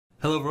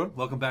Hello everyone,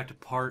 welcome back to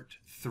part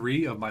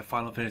 3 of my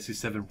Final Fantasy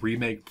VII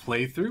Remake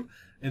playthrough.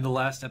 In the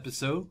last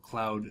episode,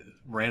 Cloud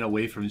ran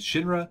away from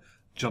Shinra,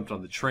 jumped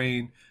on the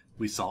train,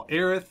 we saw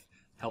Aerith,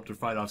 helped her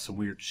fight off some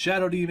weird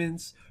shadow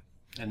demons,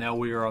 and now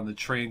we are on the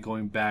train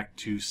going back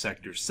to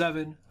Sector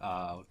 7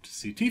 to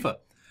see Tifa.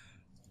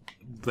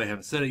 They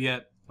haven't said it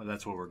yet, but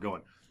that's where we're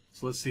going.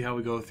 So let's see how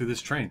we go through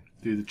this train,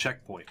 through the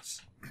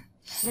checkpoints.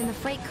 In the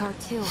freight car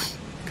too.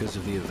 Because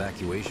of the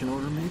evacuation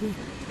order, maybe?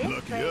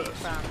 Lucky us.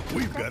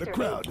 We've got a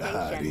crowd to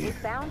hide in.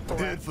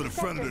 Head for the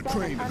front of the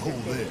train and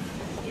hold there.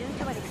 Due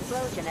to an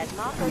explosion at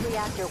Mako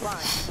Reactor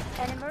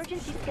 1, an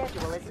emergency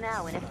schedule is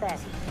now in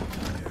effect.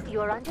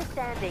 Your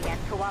understanding and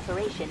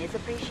cooperation is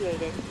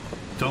appreciated.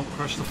 Don't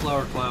crush the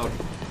flower, Cloud.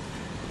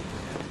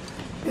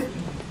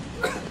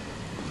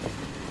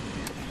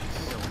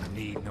 Don't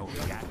need no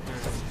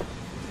reactors.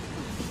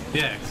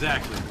 Yeah,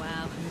 exactly.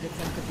 Wow, who'd have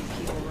thought there'd be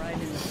people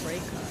riding in the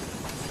freight car?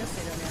 Guess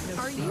they don't have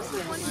no. Are you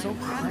the one so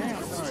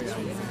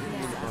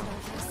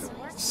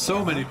cramped?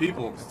 So many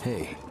people.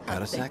 Hey,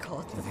 got a sec?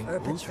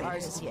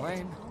 Perpetrators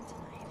yet.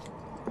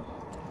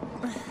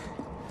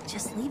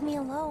 Just leave me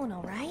alone,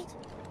 all right?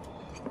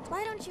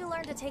 Why don't you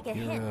learn to take a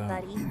hint,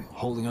 buddy?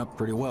 Holding up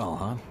pretty well,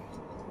 huh?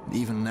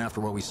 Even after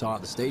what we saw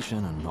at the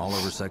station and all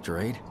over Sector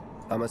 8?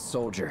 I'm a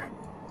soldier.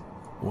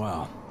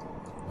 Wow.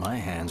 My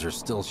hands are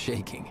still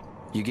shaking.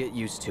 You get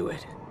used to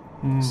it.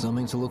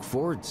 Something to look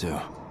forward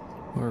to.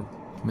 Or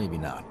maybe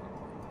not.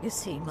 You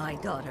see, my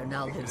daughter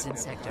now lives in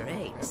Sector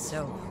 8,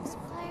 so...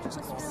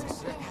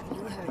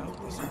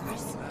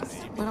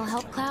 Little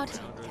help, Cloud?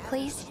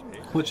 Please?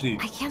 What you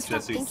need, I can't stop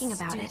Jesse? thinking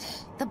about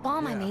it. The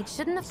bomb I made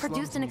shouldn't have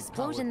produced an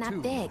explosion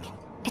that big.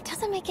 It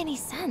doesn't make any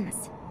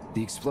sense.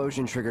 The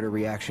explosion triggered a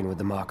reaction with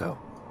the Mako.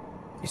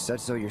 You said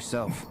so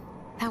yourself.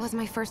 That was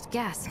my first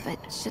guess,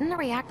 but shouldn't a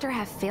reactor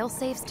have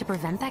fail-safes to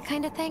prevent that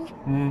kind of thing?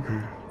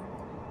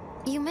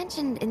 You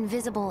mentioned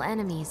invisible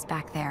enemies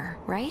back there,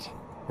 right?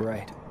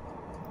 Right.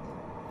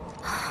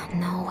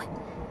 No.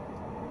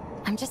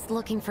 I'm just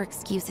looking for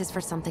excuses for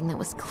something that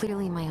was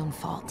clearly my own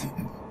fault.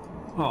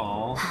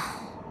 Aww.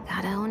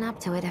 Gotta own up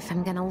to it if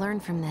I'm gonna learn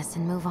from this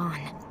and move on.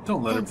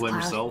 Don't let her Thanks, blame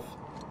Cloud. herself.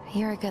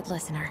 You're a good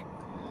listener.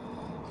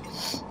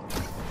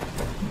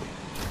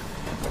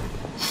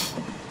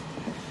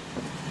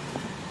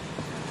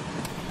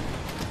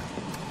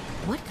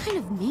 What kind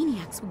of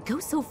maniacs would go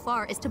so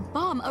far as to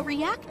bomb a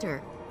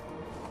reactor?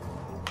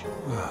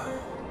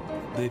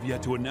 They've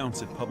yet to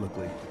announce it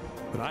publicly,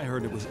 but I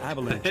heard it was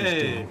Avalanche's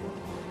Hey. doing.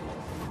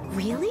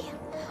 Really?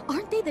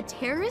 Aren't they the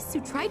terrorists who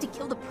tried to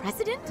kill the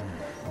president?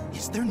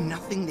 Is there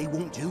nothing they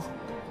won't do?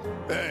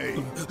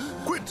 Hey,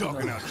 quit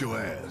talking out your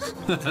ass.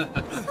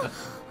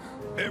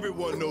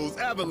 Everyone knows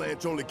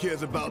Avalanche only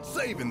cares about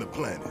saving the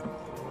planet.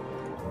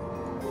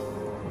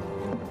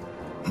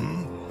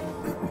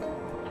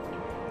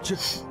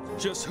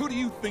 Just who do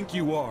you think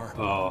you are?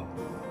 Oh.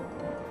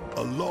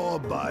 A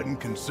law-abiding,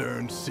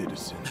 concerned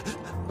citizen.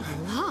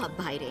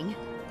 Law-abiding?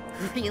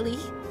 Really?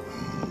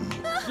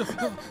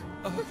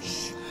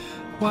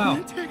 Wow.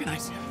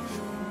 Antagonize him.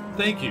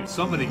 Thank you.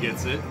 Somebody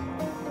gets it.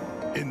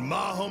 In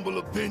my humble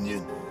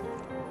opinion,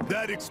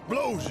 that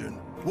explosion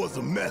was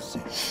a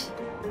message.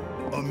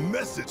 A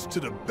message to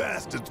the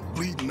bastards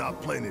bleeding our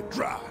planet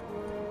dry.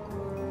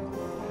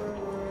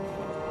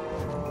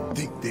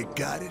 Think they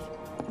got it?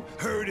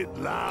 Heard it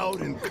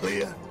loud and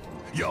clear?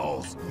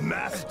 Y'all's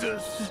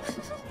masters?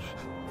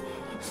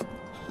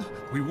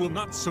 We will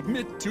not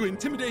submit to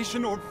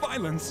intimidation or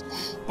violence,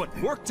 but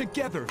work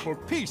together for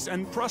peace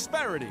and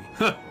prosperity.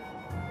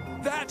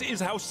 That is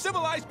how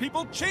civilized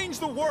people change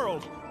the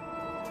world.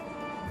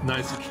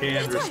 Nice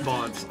canned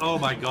response. Oh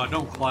my god,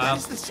 don't clap. That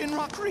is the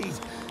Shinra Creed.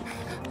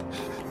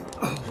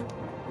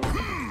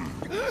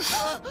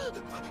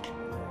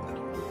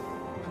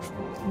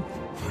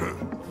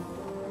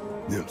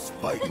 Them's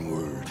fighting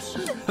words.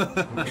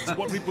 It's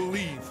what we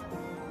believe.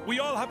 We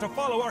all have to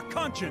follow our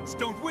conscience,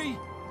 don't we?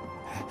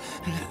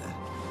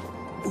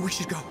 We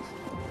should go.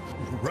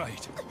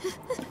 Right.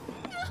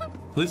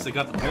 At least they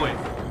got the point.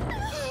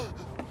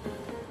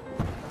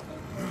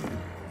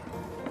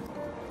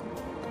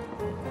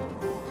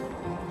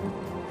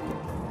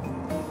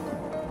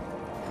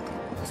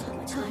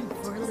 Time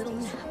for a little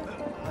nap.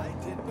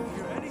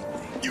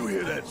 You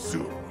hear that,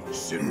 Sue?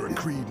 Shinra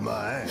Creed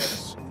my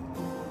ass.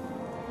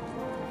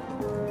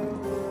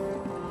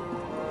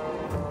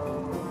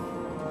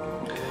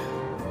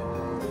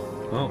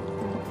 Oh.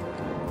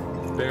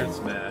 Barret's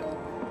mad.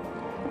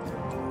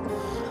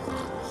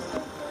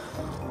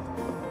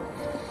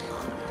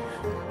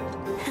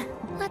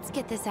 Let's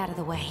get this out of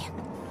the way.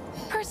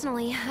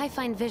 Personally, I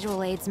find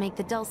visual aids make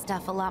the dull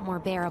stuff a lot more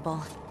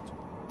bearable.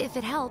 If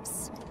it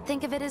helps,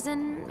 think of it as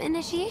an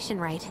initiation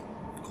rite.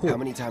 How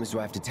many times do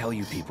I have to tell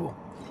you people?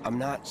 I'm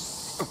not...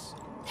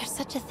 There's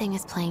such a thing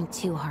as playing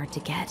too hard to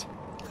get.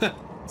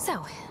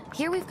 So,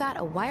 here we've got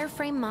a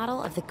wireframe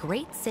model of the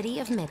great city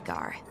of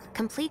Midgar,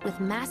 complete with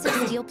massive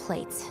steel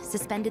plates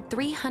suspended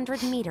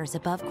 300 meters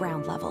above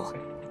ground level,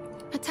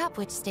 atop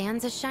which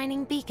stands a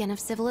shining beacon of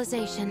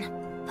civilization.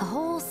 The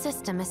whole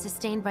system is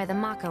sustained by the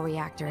Mako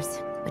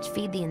reactors, which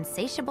feed the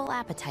insatiable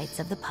appetites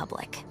of the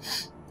public.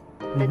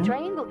 The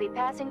train will be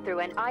passing through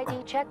an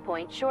ID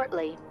checkpoint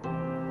shortly.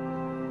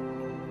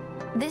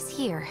 This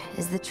here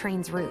is the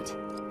train's route.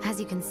 As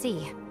you can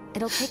see,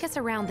 it'll take us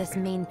around this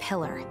main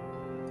pillar.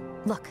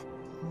 Look,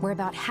 we're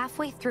about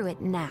halfway through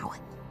it now.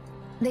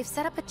 They've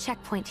set up a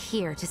checkpoint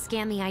here to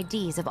scan the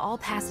IDs of all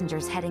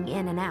passengers heading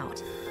in and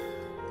out.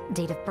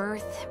 Date of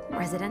birth,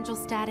 residential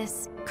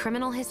status,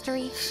 criminal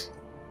history.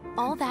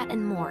 All that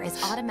and more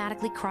is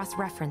automatically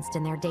cross-referenced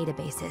in their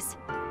databases.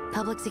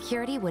 Public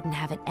security wouldn't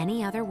have it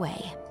any other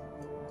way.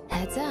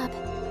 Heads up.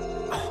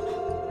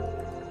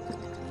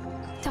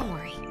 Don't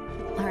worry,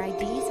 our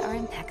IDs are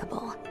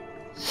impeccable.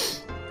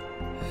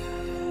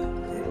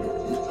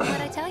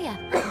 What'd I tell ya?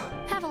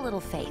 Have a little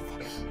faith.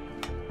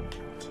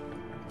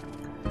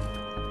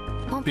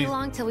 Won't be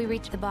long till we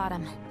reach the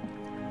bottom.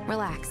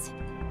 Relax.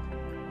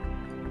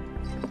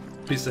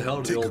 Piece of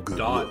hell to the Take a old good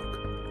dot.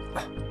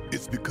 look.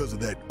 It's because of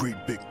that great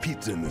big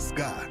pizza in the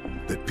sky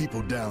that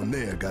people down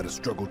there gotta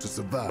struggle to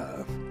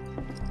survive.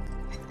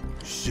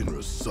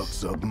 Shinra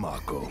sucks up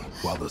Mako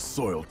while the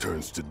soil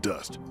turns to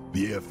dust,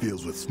 the air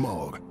fills with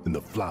smog, and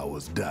the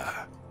flowers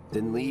die.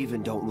 Then leave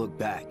and don't look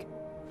back.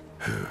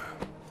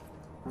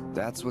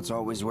 That's what's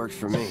always worked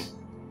for me.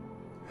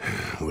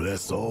 Well,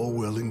 that's all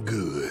well and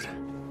good.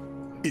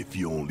 If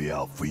you're only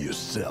out for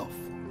yourself.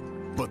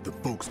 But the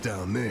folks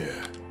down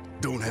there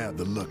don't have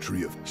the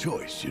luxury of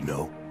choice, you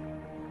know?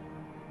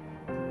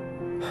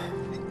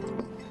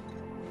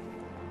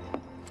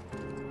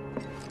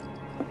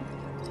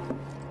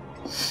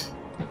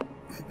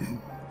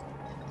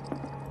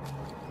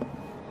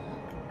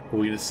 Are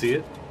we gonna see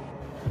it?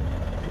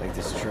 Like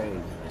this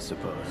train, I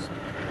suppose.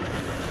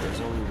 There's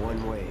only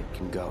one way it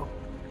can go.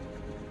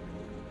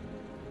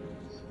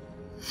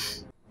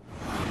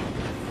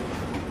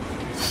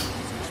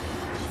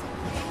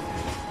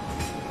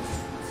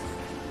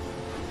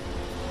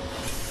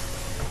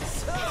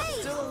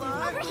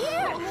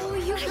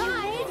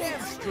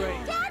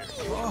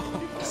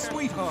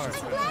 Sweetheart.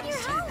 I'm glad you're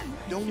home.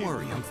 Don't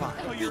worry, I'm fine.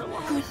 Oh, your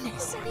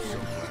goodness.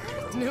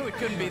 Knew it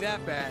couldn't be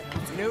that bad.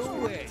 No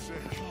way.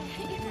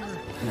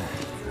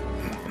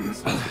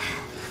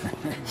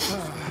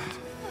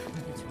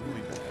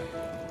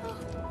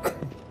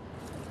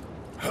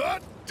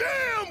 Hot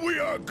damn, we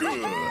are good!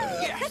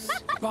 Yes!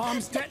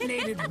 Bombs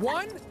detonated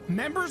 1,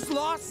 members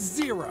lost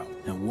 0.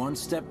 And one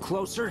step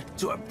closer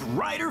to a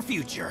brighter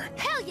future.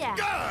 Hell yeah!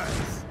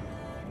 Guys!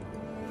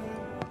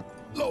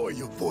 Lower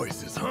your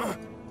voices, huh?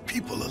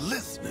 People are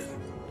listening.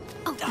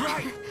 Oh,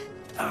 Right.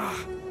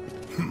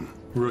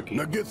 Rookie.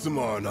 Now get some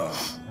R&R.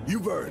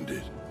 You've earned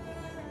it.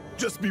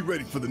 Just be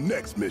ready for the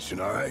next mission,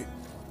 all right?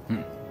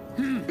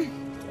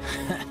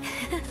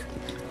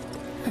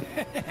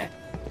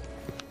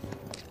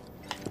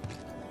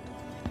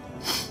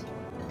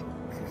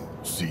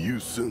 See you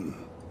soon.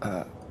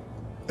 At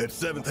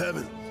 7th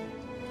Heaven.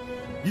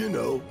 You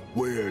know,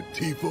 where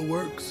Tifa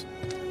works.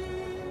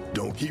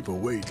 Don't keep her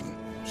waiting.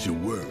 She'll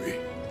worry.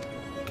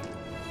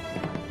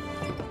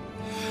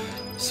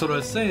 So what I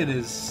was saying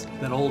is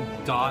that old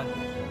dot,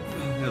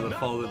 you know, the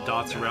follow the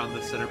dots around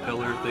the center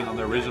pillar thing on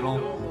the original,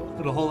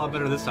 did a whole lot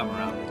better this time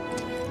around.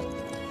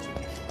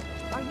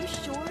 Are you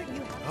sure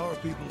you have... How are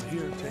people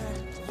here, Ted?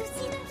 You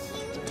see that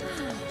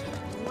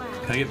huge... Wow.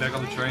 Can I get back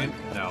on the train?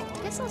 No.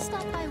 Guess I'll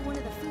stop by one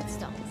of the food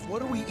stalls.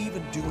 What are we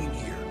even doing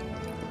here?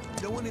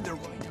 No one in their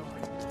right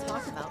mind.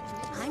 Talk about...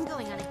 I'm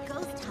going on a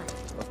ghost hunt.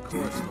 Of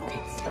course not.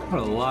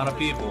 What a lot of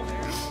people.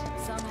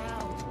 Somehow.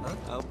 Huh?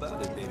 How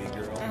about it, baby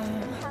girl?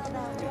 How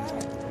about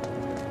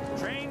that?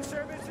 Train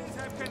services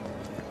have been...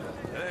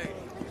 Hey.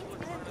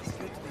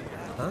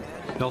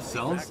 Y'all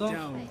selling stuff?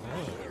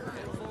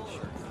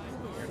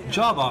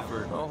 Job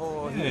offer.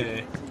 Oh,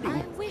 Hey.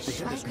 I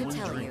wish I could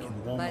tell you,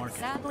 but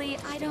sadly,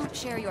 I don't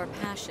share your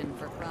passion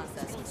for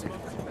processed food.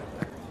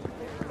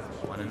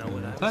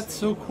 That's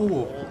so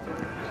cool.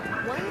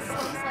 One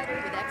slum slider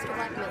with extra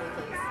black willy,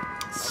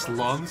 please.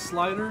 Slum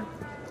slider?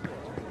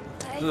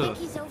 I Ugh. think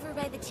he's over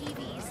by the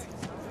TVs.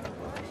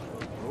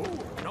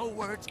 No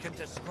words can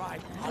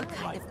describe What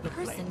kind of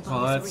person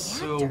Oh, that's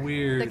so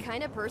weird. The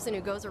kind of person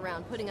who goes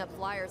around putting up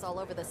flyers all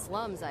over the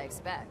slums, I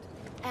expect.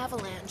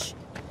 Avalanche.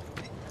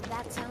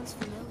 That sounds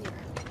familiar.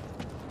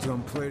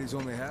 Some ladies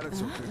only had it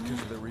so good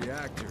because of the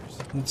reactors.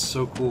 That's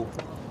so cool.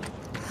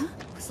 It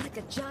was like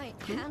a giant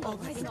candle All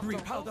the lighting up debris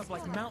the piled whole up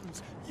like slum.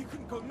 mountains. You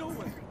couldn't go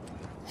nowhere.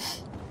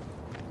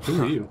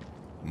 Who are you?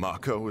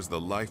 Mako is the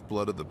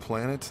lifeblood of the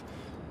planet?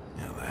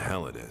 Yeah, the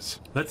hell it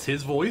is. That's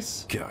his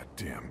voice?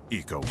 Goddamn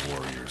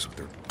eco-warriors with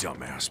their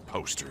dumbass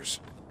posters.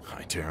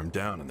 I tear them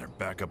down and they're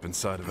back up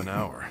inside of an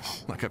hour.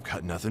 Like I've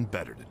got nothing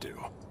better to do.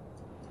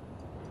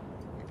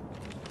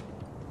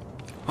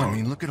 I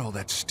mean, look at all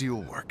that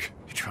steel work.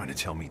 You trying to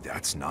tell me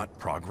that's not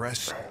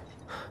progress?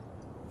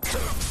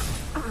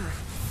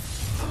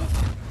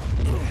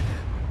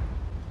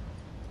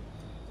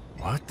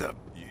 What the?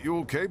 You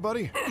okay,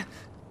 buddy?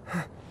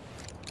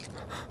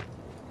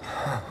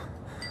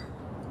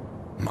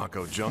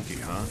 Mako junkie,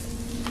 huh?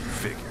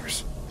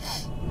 Figures.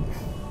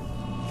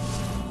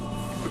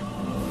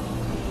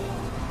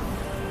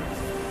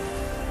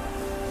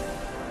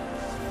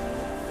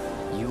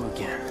 you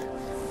again.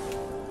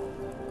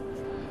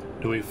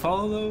 Do we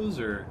follow those,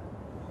 or...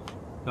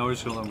 No, we're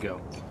just gonna let them go.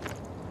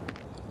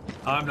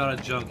 I'm not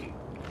a junkie.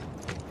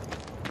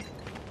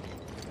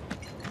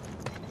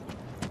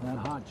 That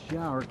hot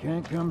shower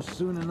can't come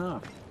soon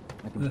enough.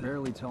 I can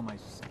barely tell my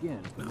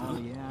skin from all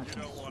the ash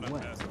and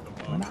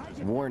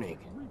sweat. Warning.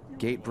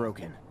 Gate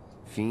broken.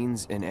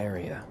 Fiends in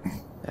area.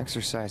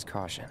 Exercise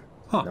caution.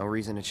 No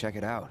reason to check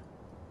it out.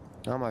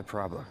 Not my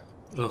problem.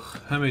 Ugh,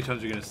 how many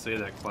times are you gonna say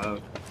that,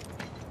 Cloud?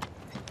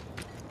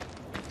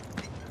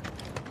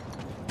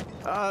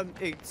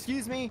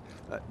 Excuse me?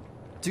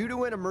 Due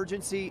to an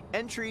emergency,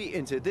 entry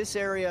into this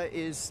area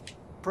is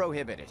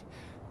prohibited.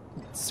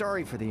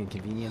 Sorry for the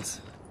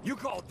inconvenience. You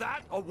call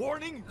that a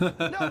warning?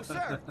 No,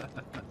 sir!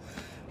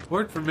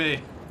 Worked for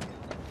me.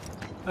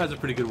 That was a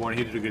pretty good warning.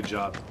 He did a good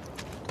job.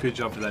 Good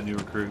job for that new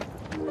recruit.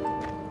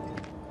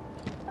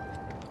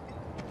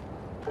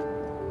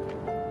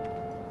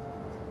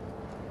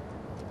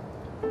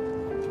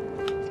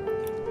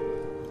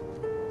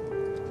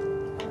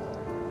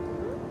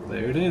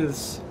 There it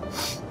is.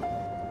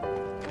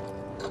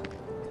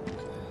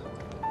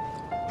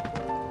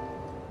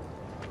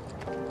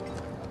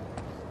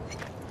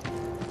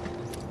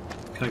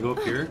 Can I go up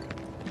here?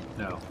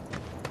 No.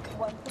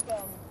 Once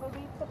again,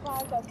 police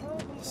supplies are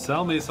currently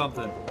Sell me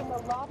something. in the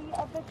lobby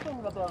of the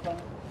Shinra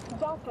building.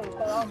 Doctors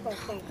are also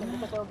stationed in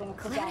the building's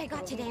Glad I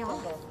got today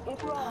off.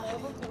 If you're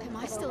unable to Am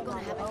I still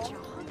gonna have a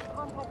job?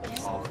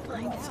 Oh,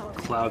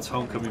 Cloud's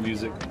homecoming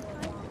music.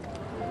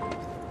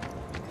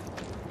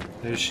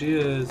 There she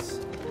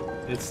is.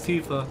 It's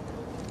Tifa.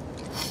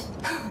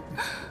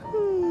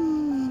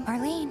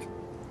 Marlene.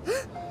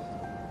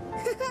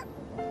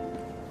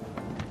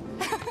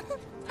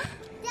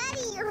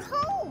 Daddy, you're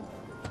home!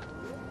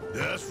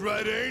 That's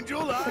right,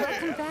 Angel.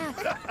 Welcome back.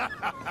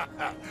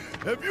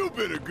 Have you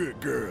been a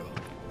good girl?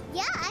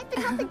 Yeah, I've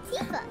been helping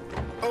Tifa.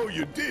 Oh,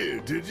 you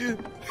did you?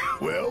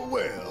 Well,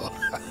 well.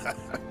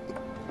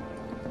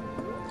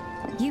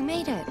 You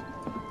made it.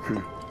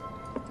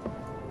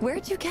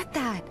 Where'd you get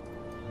that?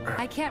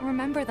 I can't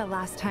remember the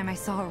last time I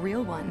saw a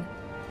real one.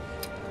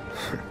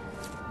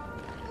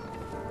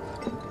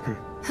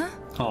 Huh?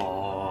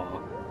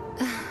 Aww.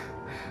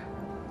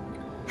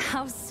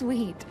 How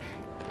sweet.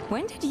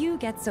 When did you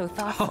get so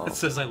thoughtful? Oh, it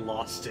says I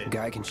lost it.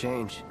 Guy can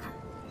change.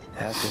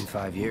 Has been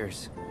 5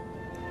 years.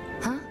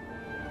 Huh?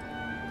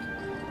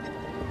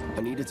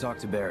 I need to talk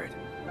to Barret.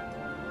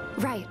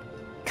 Right.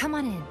 Come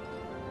on in.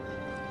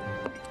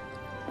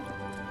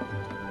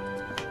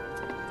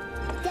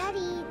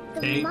 Daddy,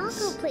 the Eggs.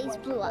 Mako place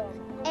blew up.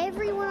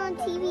 Everyone on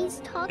TV's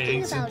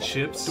talking about it.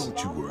 Chips.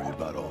 Don't you worry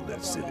about all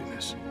that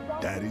silliness.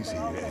 Daddy's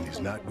here and he's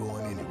not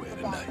going anywhere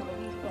tonight.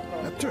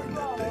 Now turn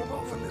that thing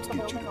off and let's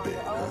get you to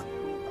bed, huh?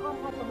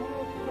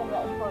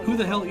 Who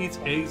the hell eats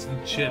eggs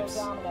and chips?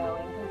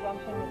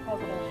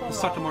 Let's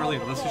talk to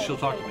Marlene. Let's see if she'll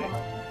talk to me.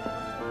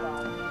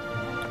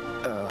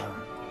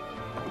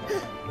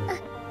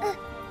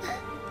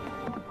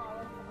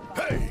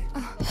 Hey!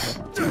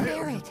 What the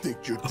hell you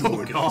think you're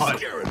doing? God.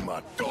 Scaring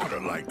my daughter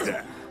like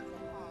that?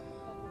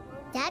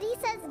 Daddy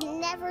says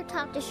never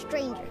talk to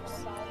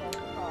strangers.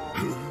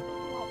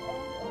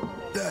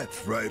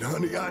 That's right,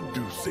 honey. I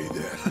do say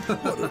that.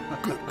 What a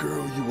good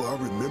girl you are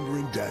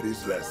remembering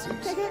Daddy's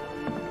lessons.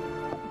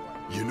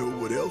 You know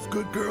what else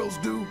good girls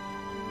do?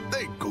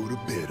 They go to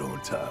bed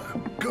on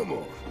time. Come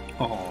on.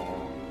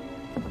 Aww.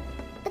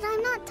 But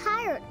I'm not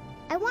tired.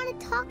 I want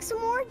to talk some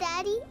more,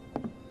 Daddy.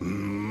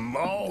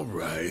 All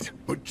right.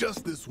 But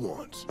just this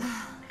once.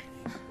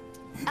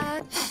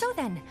 So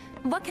then,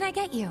 what can I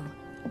get you?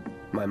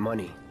 My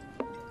money.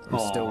 I'm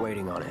still Aw.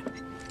 waiting on it.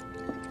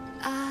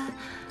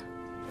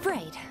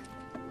 Right.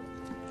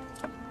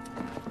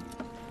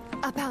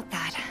 About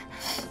that,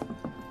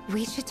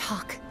 we should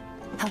talk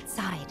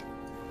outside.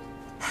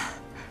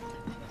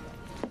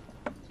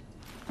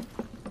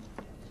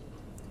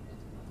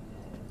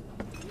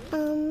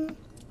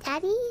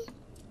 Daddy?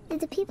 Did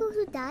the people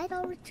who died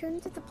all return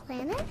to the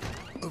planet?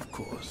 Of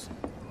course.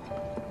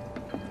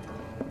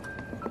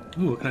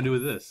 Ooh, what can I do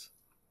with this?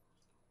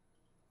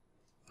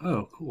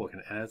 Oh, cool. I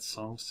can add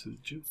songs to the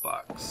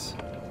jukebox.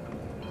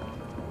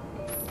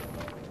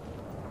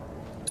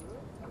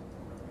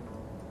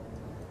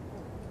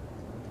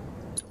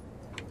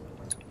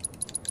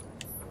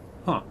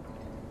 Huh.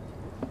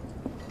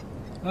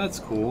 That's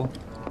cool.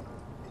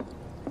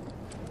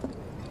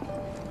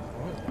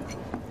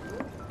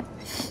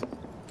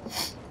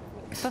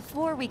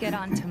 Before we get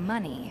on to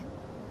money,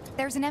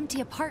 there's an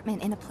empty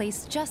apartment in a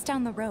place just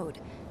down the road.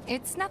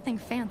 It's nothing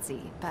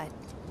fancy, but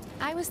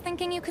I was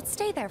thinking you could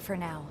stay there for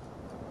now.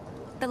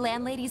 The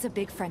landlady's a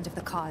big friend of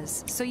the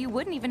cause, so you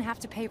wouldn't even have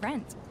to pay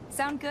rent.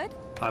 Sound good?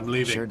 I'm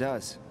leaving. Sure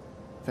does.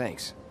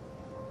 Thanks.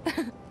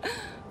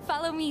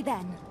 Follow me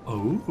then.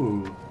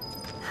 Ooh.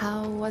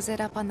 How was it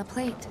up on the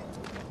plate?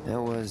 It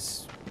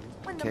was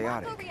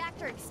chaotic.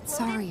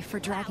 Sorry for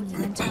dragging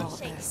you into all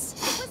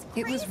this.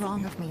 It was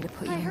wrong of me to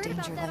put you in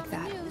danger like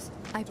that.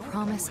 I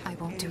promise I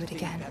won't do it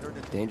again.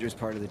 Dangerous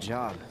part of the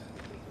job.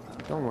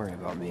 Don't worry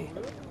about me.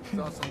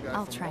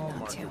 I'll try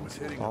not to.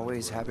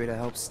 Always happy to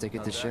help stick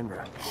it to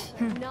Shinra.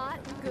 Not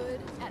good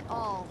at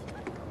all.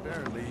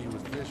 Apparently he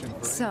was fishing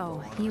for...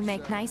 So, you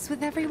make nice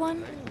with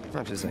everyone?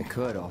 Much as I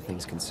could, all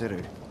things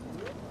considered.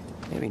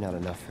 Maybe not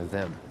enough for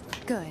them.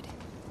 Good.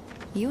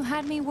 You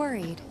had me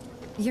worried.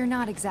 You're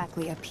not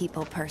exactly a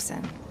people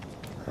person.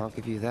 I'll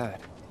give you that.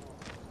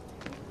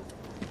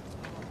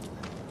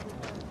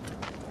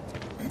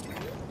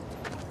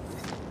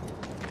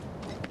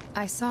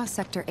 I saw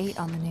Sector 8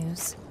 on the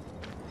news.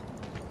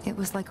 It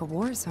was like a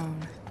war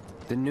zone.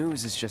 The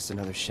news is just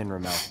another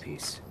Shinra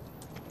mouthpiece.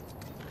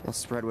 They'll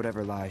spread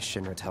whatever lies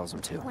Shinra tells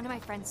them to. One of my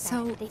friends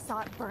said they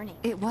saw it burning.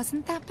 It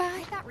wasn't that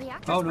bad? That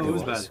reactor's Oh no, it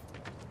was bad.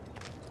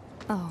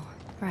 Oh,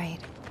 right.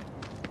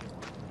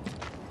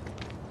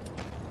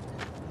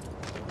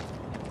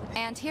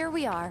 And here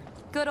we are.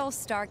 Good old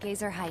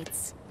Stargazer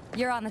Heights.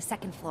 You're on the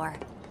second floor.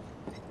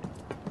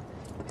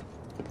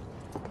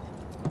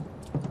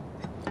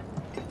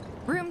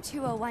 Room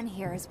 201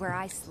 here is where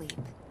I sleep.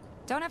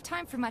 Don't have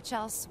time for much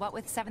else, what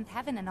with 7th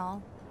Heaven and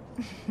all.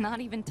 Not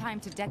even time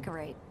to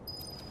decorate.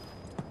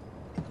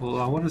 Well,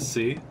 I want to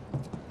see.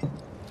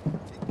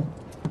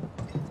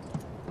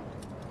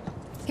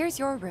 Here's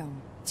your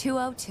room,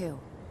 202.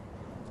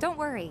 Don't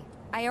worry,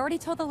 I already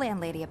told the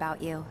landlady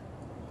about you.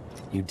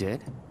 You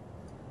did?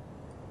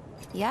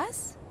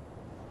 Yes?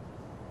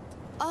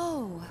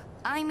 Oh,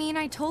 I mean,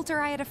 I told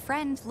her I had a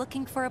friend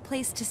looking for a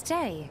place to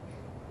stay.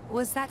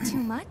 Was that too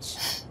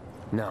much?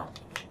 No.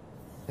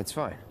 It's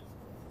fine.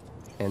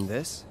 And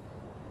this?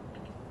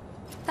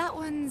 That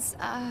one's,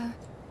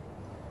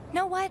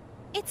 know what?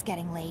 It's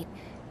getting late.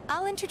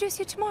 I'll introduce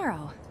you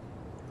tomorrow.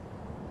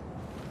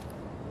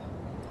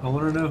 I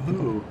want to know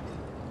who.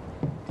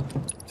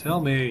 Tell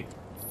me.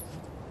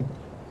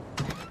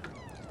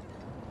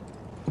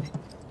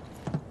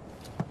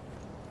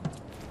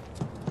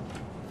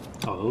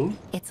 Oh?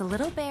 It's a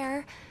little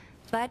bare,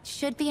 but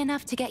should be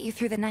enough to get you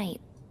through the night.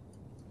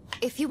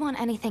 If you want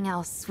anything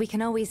else, we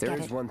can always get it.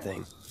 There's one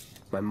thing.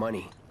 My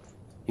money.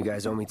 You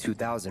guys owe me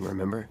 2,000,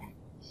 remember?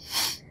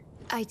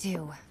 I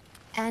do.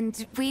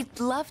 And we'd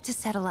love to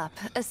settle up,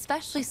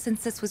 especially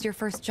since this was your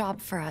first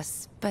job for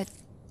us, but...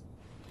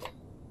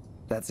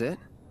 That's it?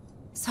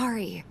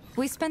 Sorry.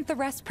 We spent the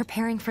rest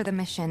preparing for the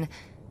mission.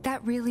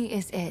 That really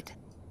is it.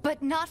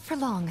 But not for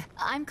long.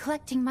 I'm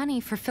collecting money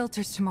for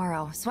filters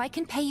tomorrow, so I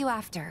can pay you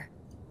after.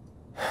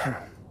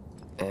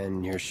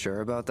 And you're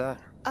sure about that?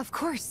 Of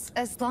course,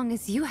 as long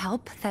as you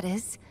help, that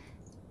is.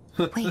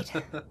 Wait,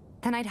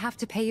 then I'd have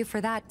to pay you for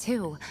that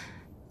too.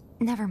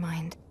 Never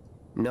mind.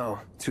 No,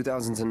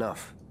 2,000's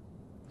enough.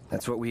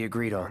 That's what we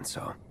agreed on,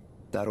 so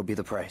that'll be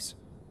the price.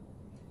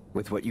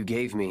 With what you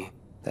gave me,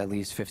 that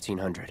leaves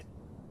 1,500.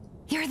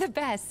 You're the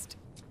best.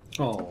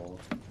 Oh.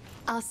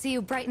 I'll see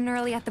you bright and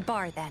early at the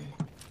bar then.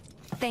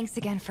 Thanks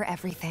again for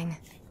everything.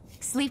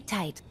 Sleep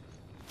tight.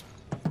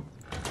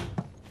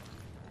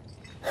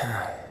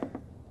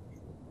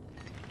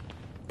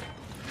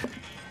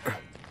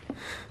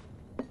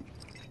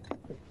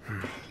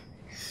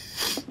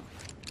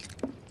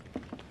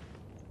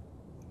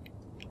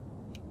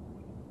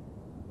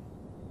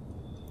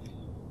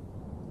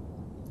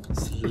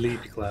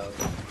 Sleepy Cloud.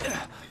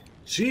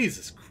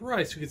 Jesus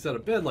Christ, who gets out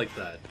of bed like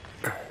that?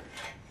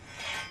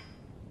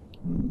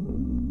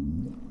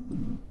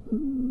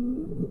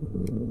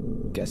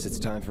 Guess it's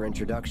time for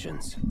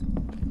introductions.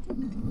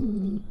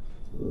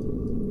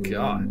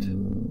 God.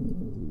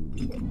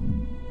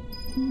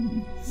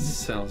 This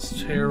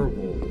sounds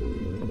terrible.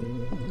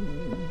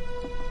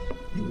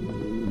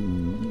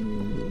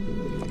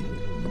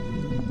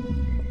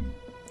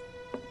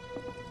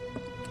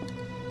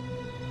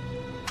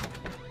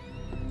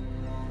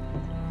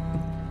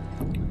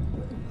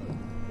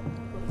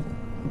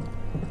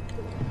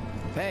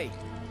 Hey,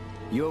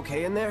 you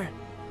okay in there?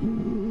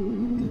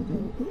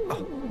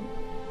 Oh.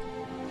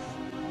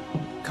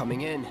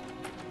 Coming in.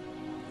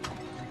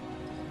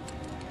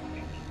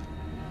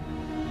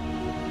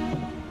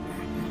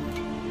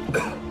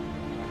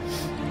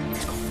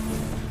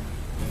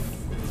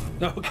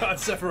 Oh God,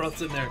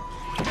 Sephiroth's in there.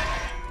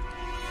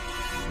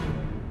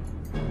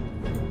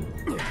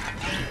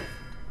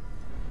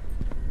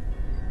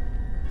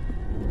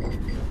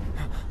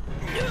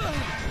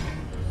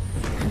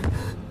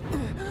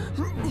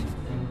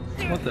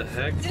 What the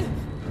heck?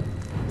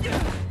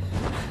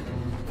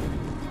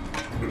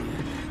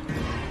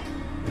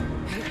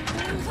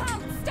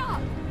 Cloud,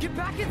 stop! Get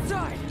back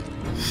inside!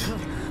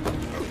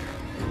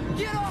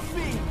 Get off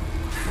me!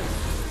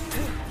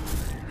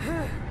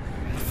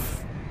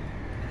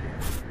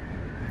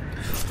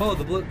 Oh,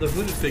 the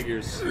hooded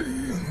figures.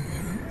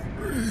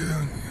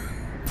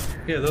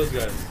 Yeah, those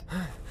guys.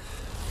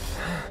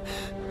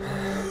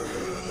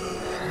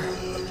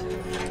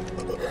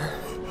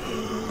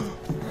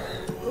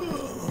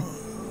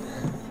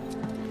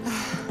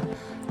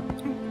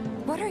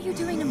 What are you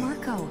doing to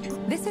Marco?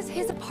 This is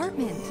his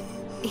apartment.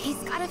 He's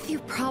got a few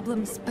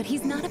problems, but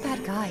he's not a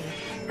bad guy.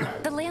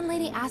 The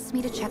landlady asked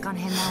me to check on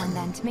him now and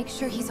then to make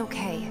sure he's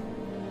okay.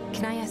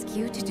 Can I ask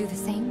you to do the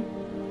same?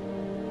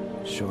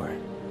 Sure.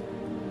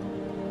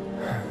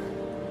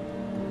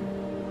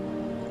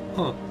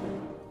 Huh.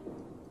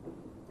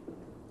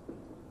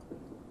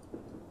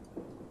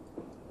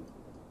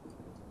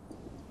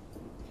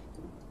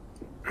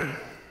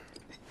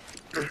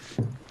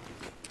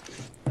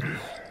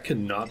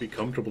 Cannot be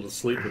comfortable to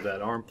sleep with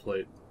that arm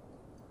plate.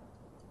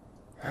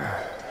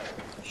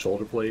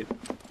 Shoulder plate.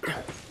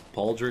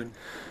 Pauldron.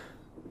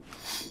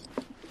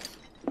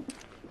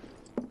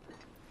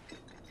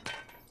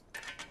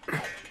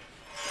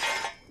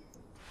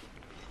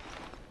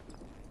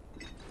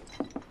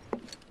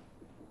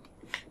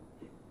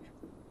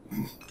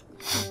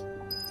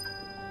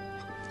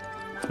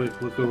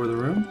 Quick look over the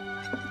room.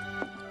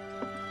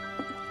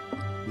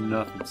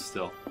 Nothing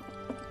still.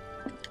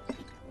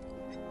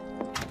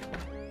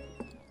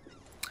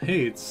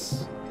 Hey,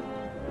 it's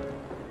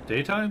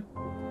daytime?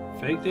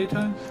 Fake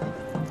daytime?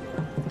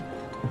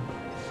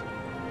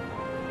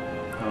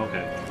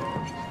 Okay.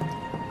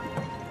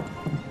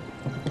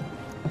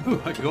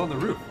 Ooh, I could go on the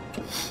roof.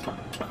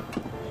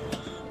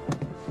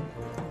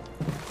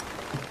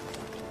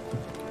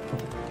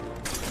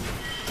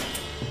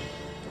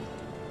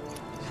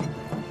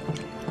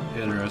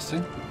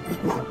 Interesting.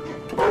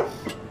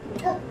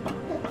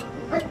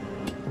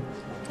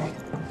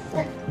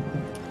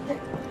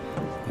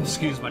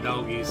 Excuse my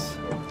doggies.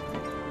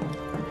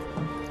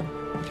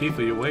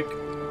 Tifa, you awake?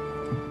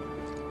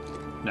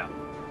 No.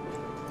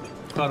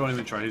 I don't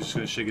even try. He's just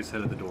gonna shake his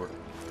head at the door.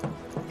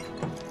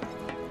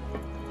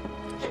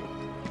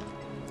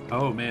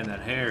 Oh man,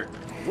 that hair.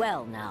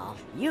 Well now,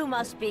 you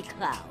must be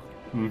Cloud.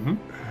 Mm-hmm.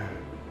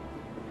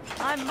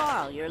 I'm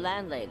Marl, your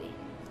landlady.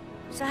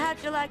 So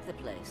how'd you like the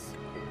place?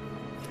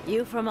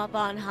 You from up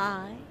on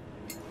high?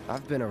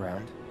 I've been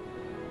around.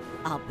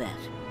 I'll bet.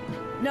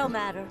 No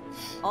matter.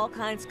 All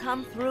kinds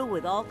come through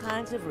with all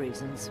kinds of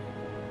reasons.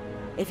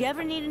 If you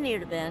ever need an ear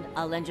to bend,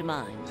 I'll lend you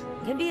mine.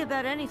 Can be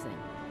about anything,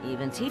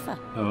 even Tifa.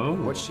 Oh.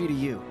 What's she to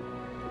you?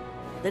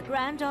 The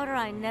granddaughter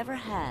I never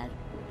had.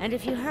 And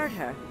if you hurt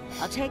her,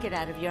 I'll take it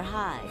out of your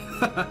hide.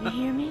 You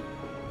hear me?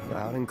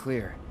 Loud and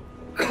clear.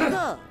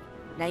 Good.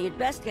 Now you'd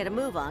best get a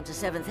move on to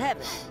 7th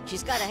Heaven.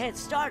 She's got a head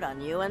start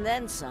on you and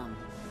then some.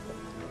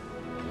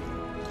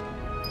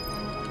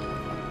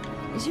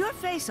 Is your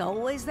face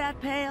always that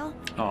pale?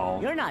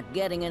 Oh. You're not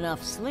getting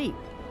enough sleep.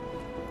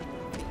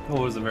 That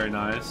wasn't very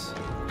nice.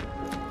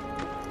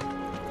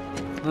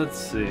 Let's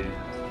see.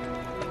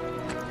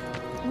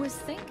 Was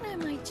thinking I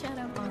might chat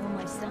out all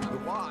myself. The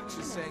watch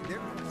is saying they're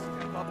going to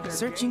step up their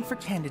Searching game. for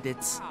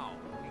candidates. Wow.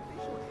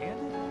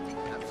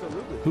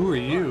 Absolutely. Who are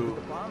you?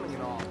 The bombing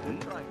and all. They're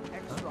trying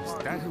extra hard.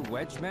 Is that who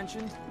Wedge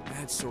mentioned?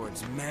 That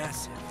sword's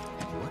massive.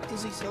 What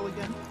does he sell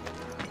again?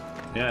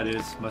 Yeah, it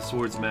is. My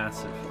sword's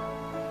massive.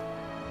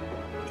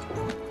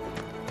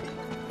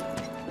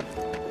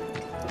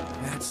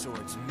 That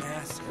sword's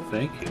massive.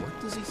 Thank you.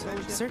 What does he sell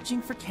again?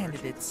 Searching for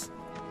candidates.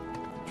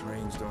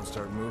 Trains don't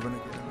start moving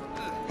again.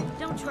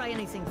 Don't try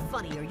anything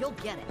funny or you'll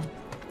get it.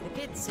 The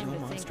kids seem to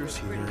think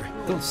Monsters we're pretty here.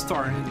 cool. Don't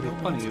start anything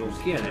funny, you'll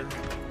get it.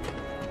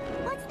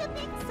 What's the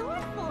big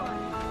sword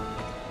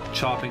for?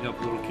 Chopping up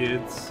little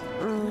kids.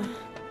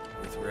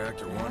 With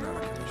reactor 1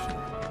 out of commission.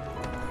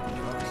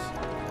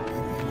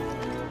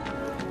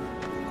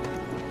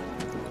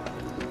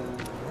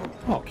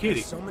 Oh, kitty.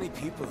 There's so many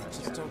people that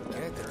just don't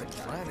get that the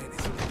planet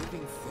is a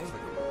living thing.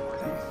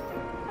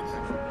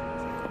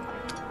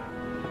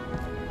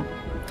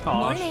 Oh,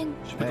 Morning.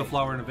 she put the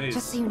flower in a vase.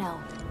 Just so you know,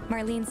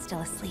 Marlene's still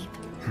asleep.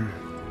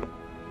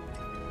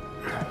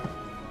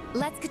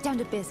 Let's get down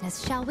to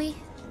business, shall we?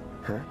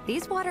 Huh?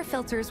 These water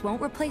filters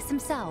won't replace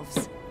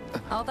themselves.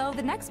 Although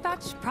the next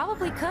batch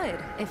probably could,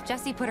 if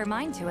Jessie put her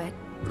mind to it.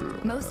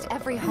 Most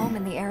every home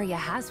in the area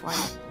has one.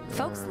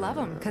 Folks love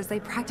them because they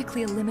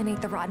practically eliminate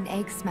the rotten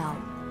egg smell.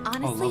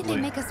 Honestly, they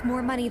make us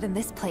more money than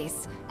this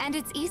place. And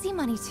it's easy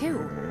money,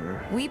 too.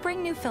 We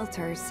bring new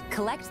filters,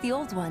 collect the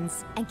old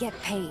ones, and get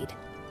paid.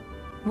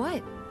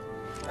 What?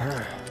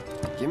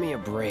 Give me a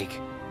break.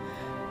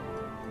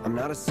 I'm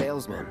not a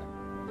salesman.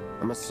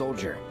 I'm a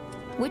soldier.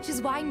 Which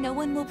is why no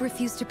one will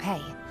refuse to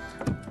pay.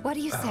 What do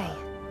you say?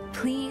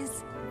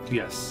 Please?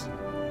 Yes.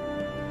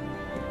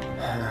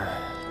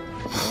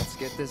 Let's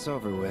get this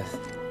over with.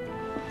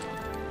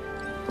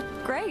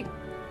 Great.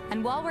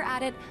 And while we're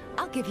at it,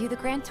 I'll give you the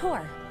grand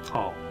tour.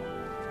 Oh.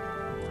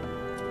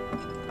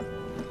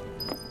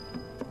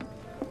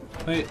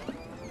 Wait.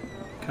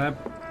 Can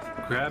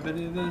I grab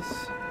any of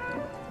this?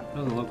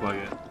 Doesn't look like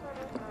it.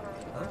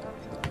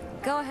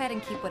 Go ahead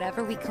and keep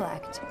whatever we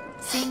collect.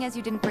 Seeing as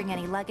you didn't bring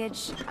any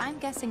luggage, I'm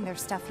guessing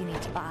there's stuff you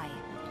need to buy.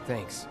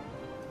 Thanks.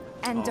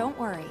 And don't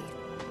worry.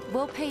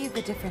 We'll pay you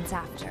the difference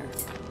after.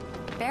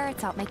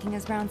 Barret's out making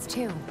his rounds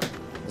too.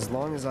 As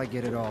long as I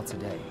get it all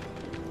today.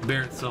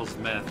 Barret sells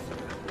meth.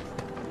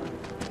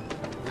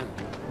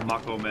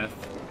 Mako meth.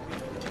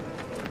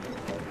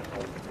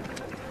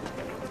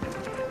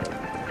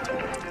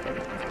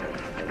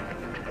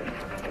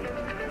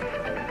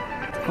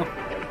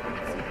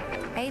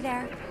 Hey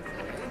there.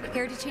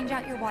 Here to change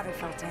out your water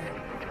filter.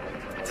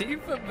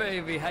 Tifa,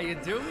 baby, how you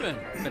doing?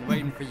 Been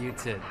waiting for you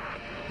to...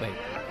 Wait,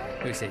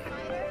 who's he?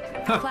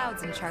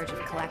 Cloud's in charge of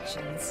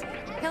collections.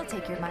 He'll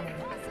take your money.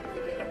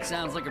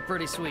 Sounds like a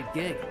pretty sweet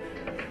gig.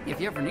 If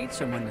you ever need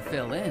someone to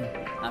fill in,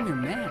 I'm your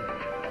man.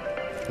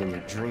 In your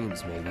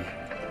dreams, maybe.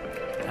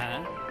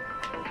 Huh?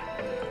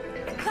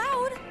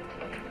 Cloud!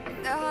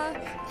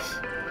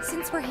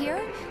 Since we're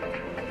here,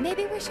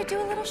 maybe we should do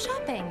a little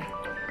shopping.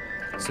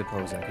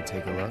 Suppose I could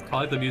take a look? I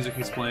like the music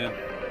he's playing.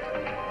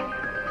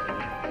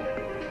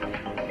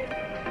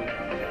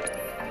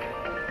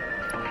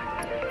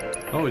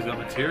 Oh, he's got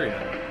materia.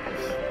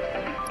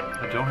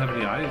 I don't have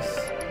any ice.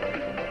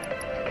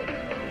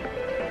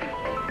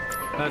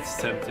 That's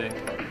tempting.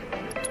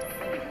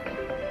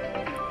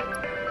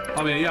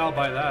 I mean, yeah, I'll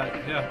buy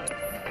that. Yeah.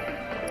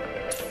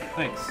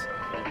 Thanks.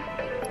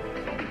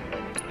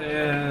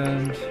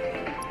 And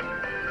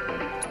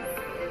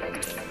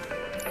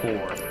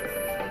 4.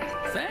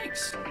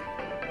 Thanks.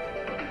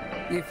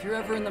 If you're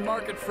ever in the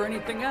market for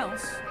anything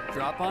else,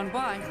 drop on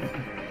by.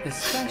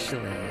 Especially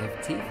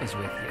if Tifa's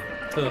with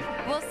you.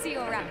 We'll see you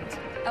around,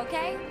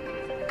 okay?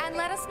 And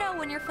let us know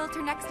when your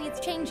filter next needs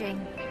changing.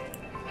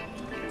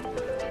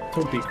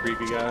 Don't be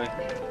creepy, guy.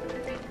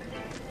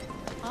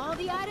 All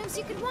the items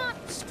you could want,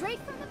 straight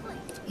from the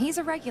plate. He's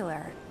a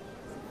regular.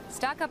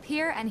 Stock up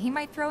here and he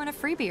might throw in a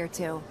freebie or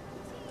two.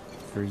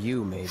 For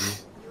you, maybe.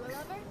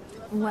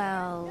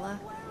 Well,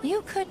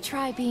 you could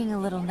try being a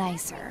little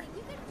nicer.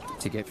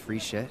 To get free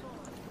shit?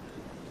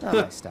 Not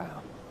my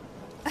style.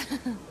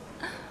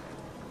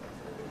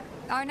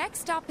 Our next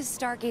stop is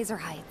Stargazer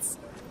Heights.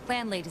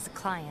 Landlady's a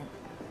client.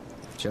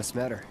 Just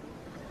met her.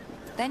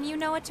 Then you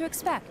know what to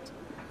expect.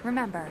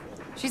 Remember,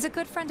 she's a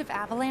good friend of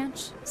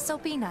Avalanche, so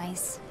be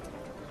nice.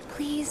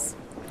 Please?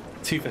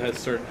 Tifa has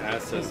certain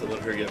assets that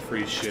let her get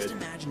free shit. Just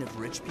imagine if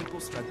rich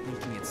people start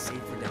thinking it's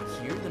safer down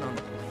here than on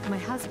the... My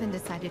husband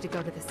decided to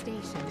go to the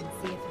station and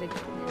see if it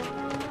had...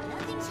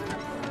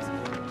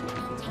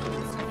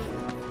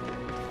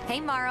 Hey,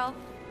 Marl.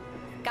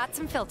 Got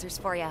some filters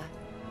for ya.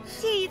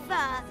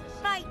 Tifa,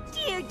 my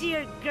dear,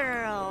 dear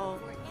girl.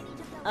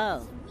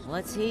 Oh,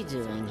 what's he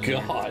doing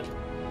here? God.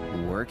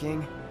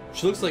 Working?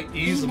 She looks like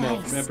Izuma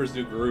nice. from Emperor's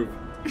New Groove.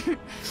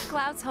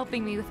 Cloud's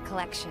helping me with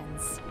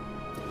collections.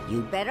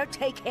 You better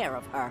take care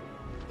of her.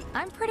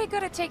 I'm pretty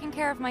good at taking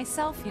care of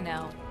myself, you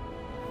know.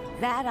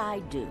 That I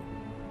do.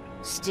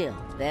 Still,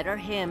 better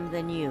him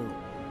than you.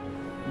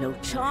 No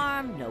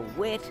charm, no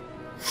wit,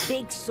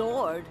 big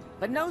sword,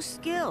 but no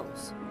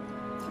skills.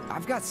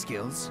 I've got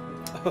skills.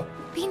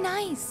 Be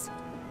nice.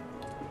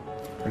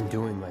 I'm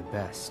doing my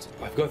best.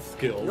 I've got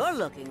skills. You're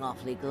looking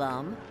awfully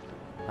glum.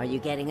 Are you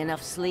getting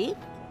enough sleep?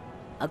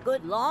 A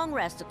good long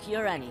rest will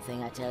cure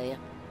anything, I tell you.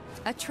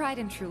 A tried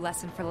and true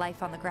lesson for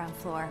life on the ground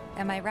floor.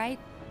 Am I right?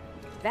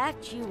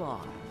 That you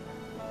are.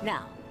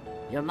 Now,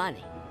 your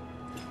money.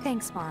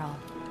 Thanks, Marl.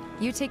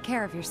 You take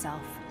care of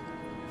yourself.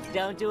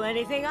 Don't do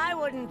anything I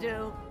wouldn't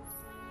do.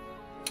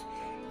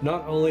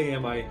 Not only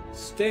am I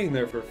staying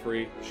there for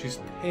free, she's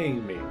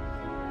paying me.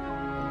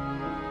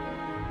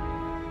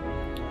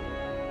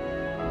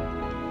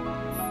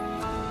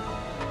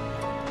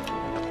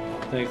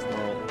 Thanks,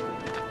 Marl.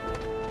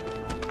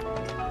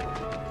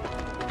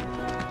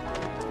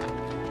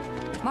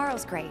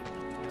 Marl's great.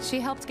 She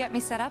helped get me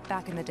set up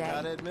back in the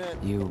day.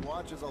 You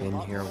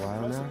been here a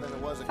while now?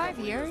 5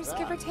 years,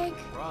 give or take.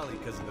 Probably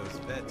because of those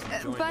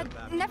vets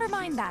But never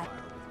mind that.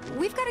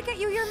 We've got to get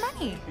you your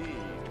money.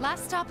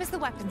 Last stop is the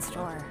weapons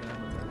store.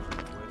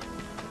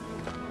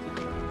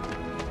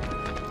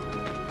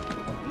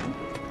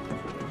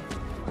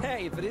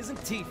 Hey, if it isn't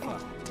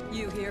Tifa.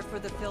 You here for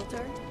the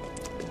filter?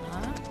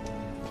 Huh?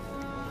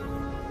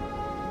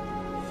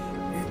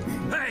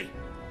 Hey!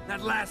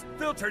 That last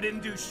filter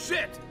didn't do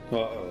shit!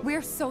 Uh-oh.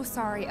 We're so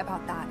sorry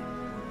about that.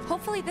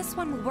 Hopefully this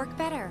one will work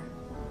better.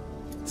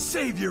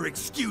 Save your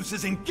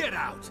excuses and get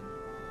out!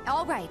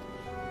 All right.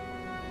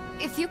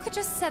 If you could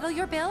just settle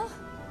your bill,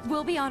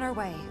 we'll be on our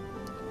way.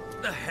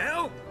 The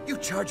hell? You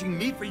charging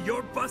me for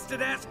your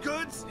busted-ass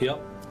goods?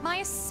 Yep. My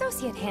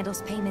associate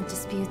handles payment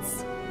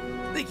disputes.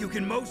 Think you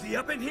can mosey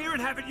up in here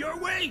and have it your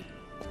way?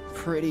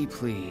 Pretty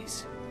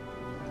please.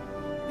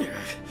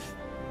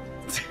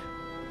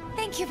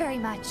 Thank you very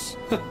much.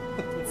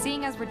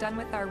 Seeing as we're done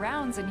with our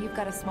rounds and you've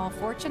got a small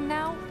fortune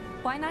now,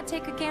 why not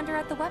take a gander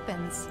at the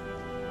weapons?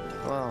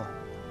 Well,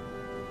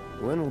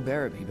 when will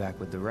Barret be back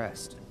with the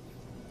rest?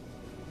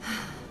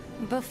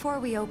 Before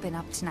we open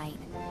up tonight.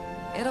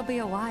 It'll be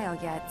a while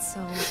yet, so...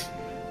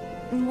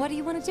 What do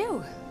you want to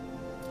do?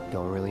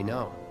 Don't really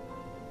know.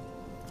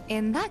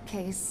 In that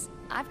case,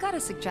 I've got a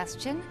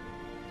suggestion.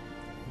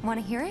 Want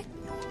to hear it?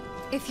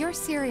 If you're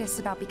serious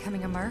about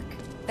becoming a merc,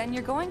 then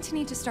you're going to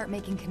need to start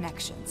making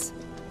connections.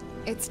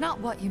 It's not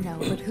what you know,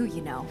 but who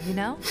you know, you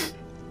know?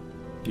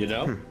 You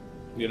know?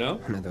 You know?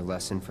 Another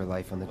lesson for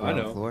life on the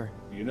ground floor.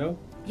 You know?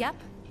 Yep.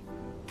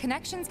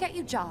 Connections get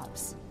you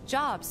jobs.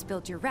 Jobs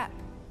build your rep.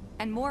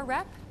 And more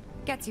rep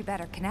gets you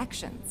better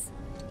connections.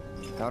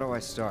 How do I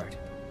start?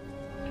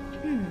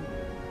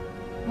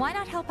 Why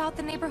not help out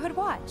the neighborhood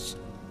watch?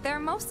 They're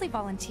mostly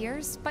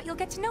volunteers, but you'll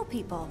get to know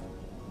people.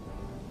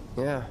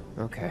 Yeah,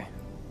 okay.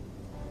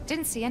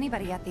 Didn't see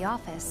anybody at the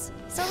office,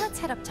 so let's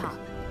head up top.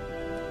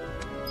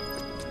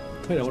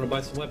 Wait, I want to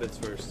buy some weapons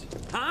first.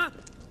 Huh?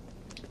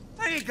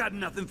 I ain't got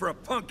nothing for a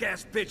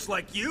punk-ass bitch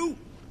like you.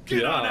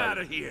 Get on out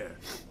of here.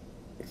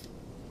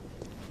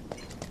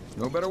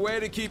 No better way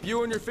to keep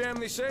you and your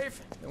family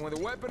safe than with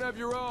a weapon of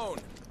your own.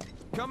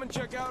 Come and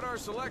check out our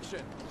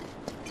selection.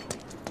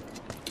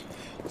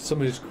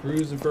 Somebody's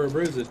cruising for a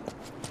visit.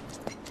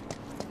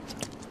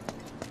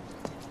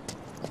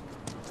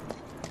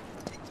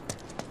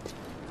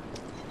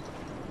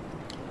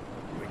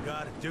 We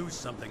gotta do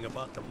something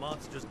about the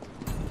monsters.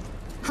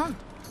 Huh.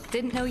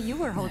 Didn't know you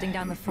were holding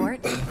down the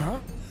fort. Huh?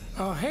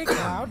 Oh, hey,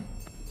 Cloud.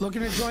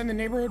 Looking to join the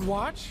neighborhood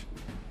watch?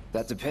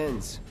 That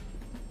depends.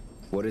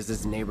 What does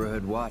this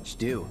neighborhood watch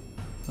do?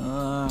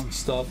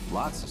 Stuff.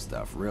 Lots of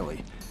stuff,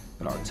 really.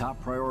 But our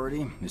top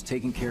priority is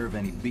taking care of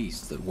any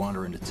beasts that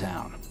wander into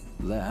town.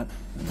 That,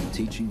 and then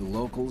teaching the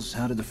locals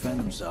how to defend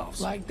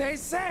themselves. Like they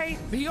say,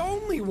 the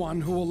only one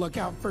who will look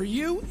out for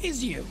you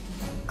is you.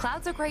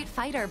 Cloud's a great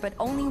fighter, but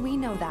only we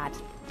know that.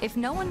 If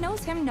no one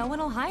knows him, no one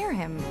will hire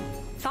him.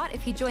 Thought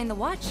if he joined the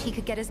watch, he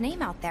could get his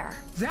name out there.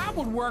 That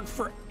would work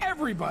for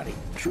everybody.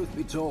 Truth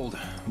be told,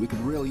 we could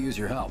really use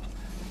your help.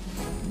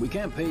 We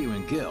can't pay you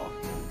in gil,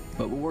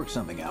 but we'll work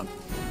something out.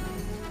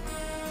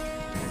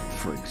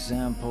 For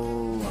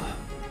example...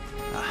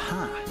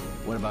 Aha!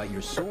 What about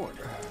your sword?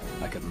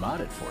 I could mod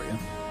it for you.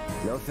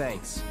 No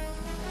thanks.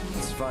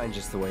 It's fine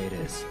just the way it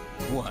is.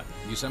 What?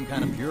 You some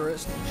kind of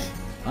purist?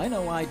 I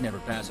know I'd never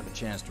pass up a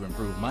chance to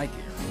improve my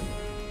gear.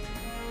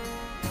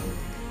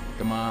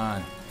 Come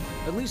on.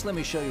 At least let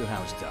me show you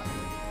how it's done.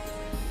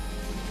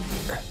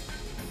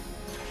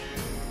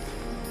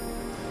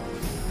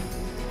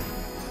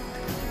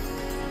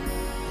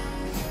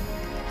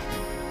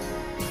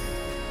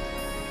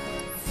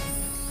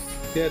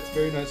 Yeah, it's a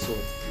very nice sword.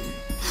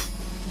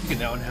 You can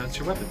now enhance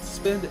your weapons.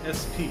 Spend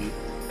SP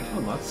and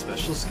unlock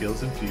special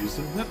skills infused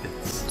in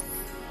weapons.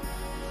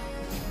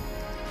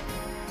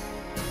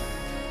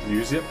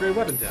 Use the upgrade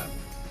weapon tab.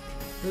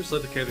 Or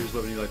select the character's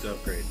weapon you'd like to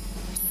upgrade.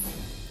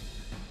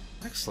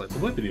 Next, select the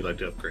weapon you'd like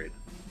to upgrade.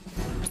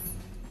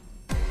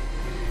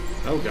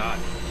 Oh god.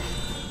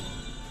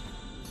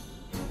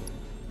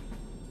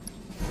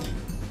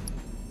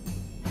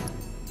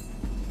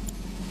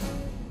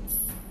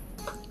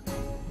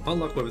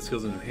 Unlock weapon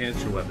skills and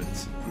enhance your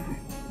weapons.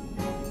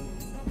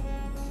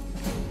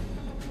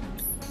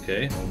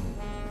 Okay.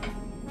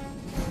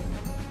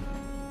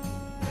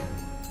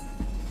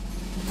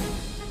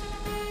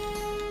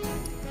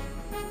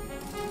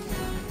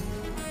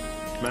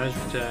 Magic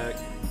attack,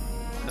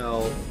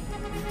 health.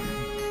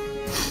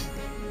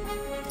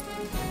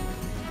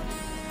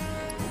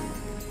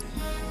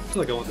 I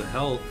feel like I want the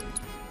health.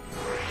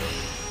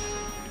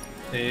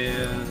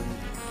 And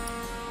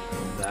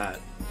that.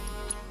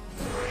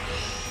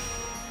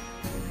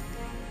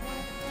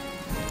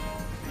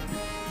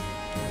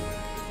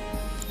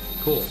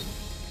 Cool.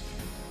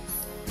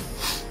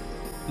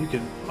 You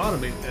can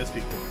automate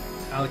SP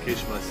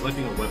allocation by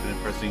selecting a weapon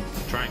and pressing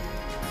triangle.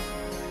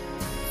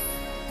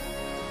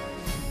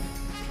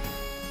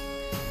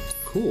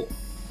 Cool.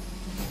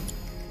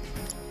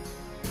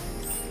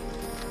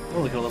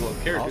 Only can level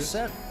up characters. All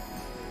set.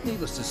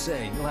 Needless to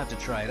say, you'll have to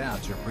try it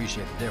out to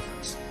appreciate the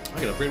difference. I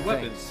can upgrade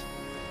weapons.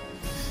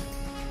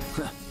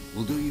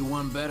 We'll do you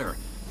one better.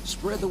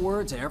 Spread the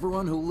word to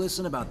everyone who'll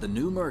listen about the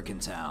new merc in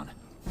town.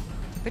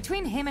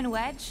 Between him and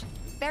Wedge,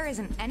 there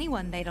isn't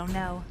anyone they don't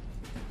know.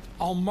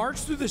 I'll march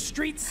through the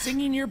streets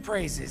singing your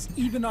praises,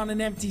 even on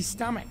an empty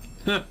stomach.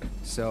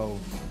 So,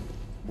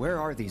 where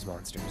are these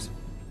monsters?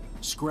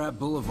 Scrap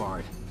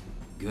Boulevard.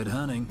 Good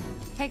hunting.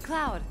 Hey,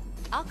 Cloud,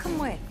 I'll come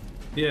with.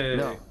 Yeah.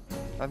 No,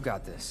 I've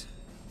got this.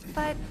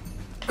 But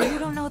you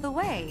don't know the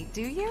way,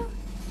 do you?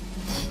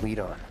 Lead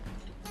on.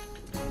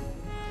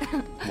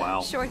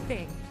 Wow. Sure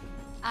thing.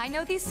 I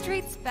know these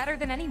streets better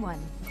than anyone.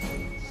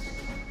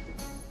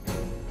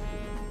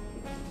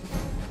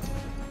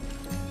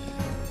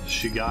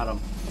 She got him.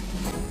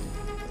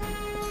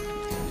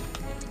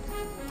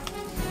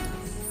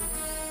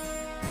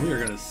 We are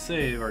going to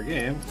save our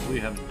game. We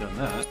haven't done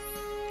that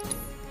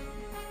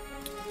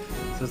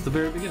since the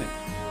very beginning.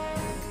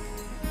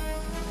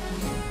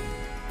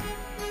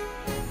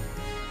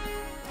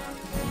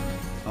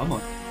 Come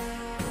on.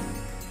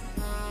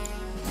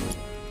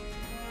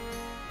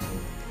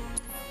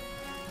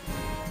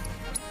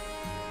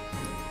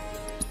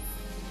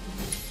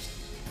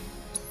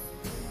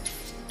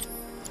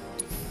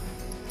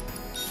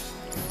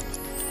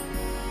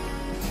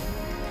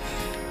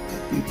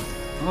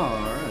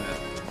 Alright.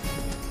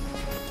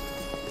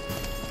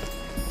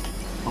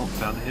 Oh,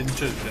 found a hidden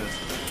treasure chest.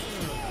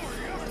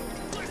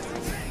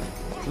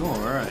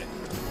 Alright.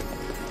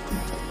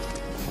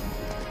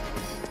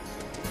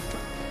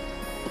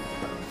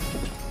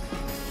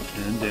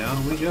 And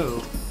down we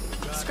go.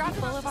 Scrap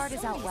Boulevard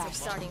is out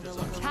west.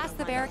 Past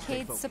the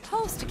barricades,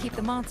 supposed to keep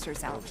the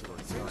monsters out.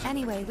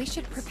 Anyway, we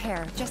should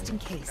prepare, just in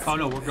case. Oh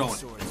no, we're going.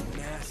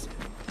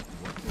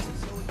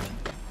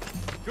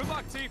 Good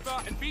luck,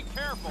 Tifa, and be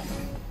careful.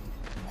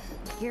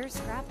 Here's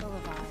Scrap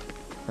Boulevard.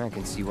 I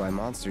can see why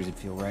monsters would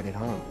feel right at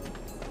home.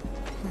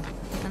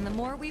 And the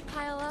more we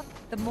pile up,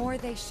 the more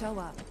they show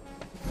up.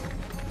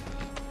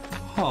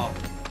 Huh.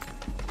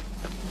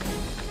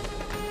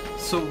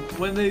 So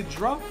when they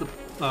drop the...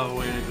 Oh,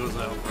 wait, it goes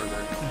out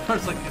further. I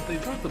was like, if they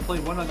drop the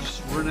plane, why not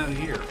just run out of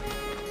here?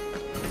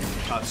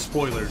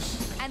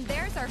 Spoilers. And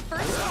there's our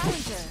first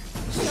challenger.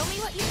 Show me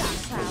what you got,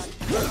 Cloud.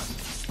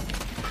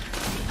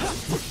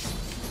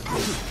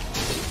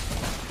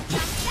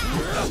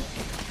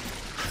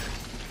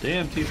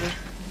 Damn, Tifa.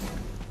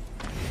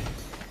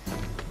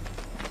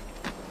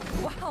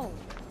 Wow.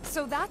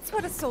 So that's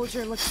what a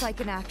soldier looks like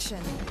in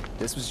action.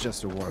 This was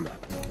just a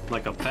warm-up.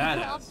 Like a I'll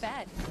badass.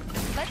 bet.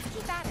 Let's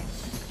keep at it.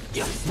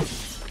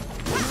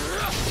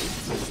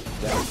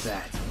 That's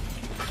that.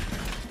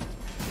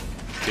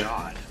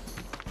 God.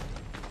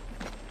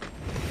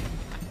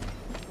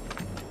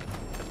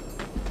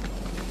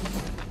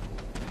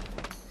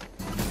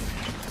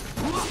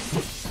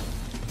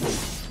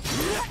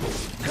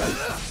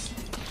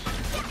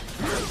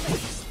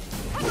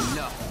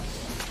 No.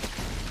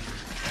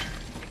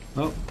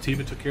 Oh,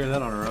 Tifa took care of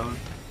that on her own.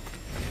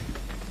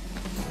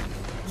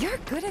 You're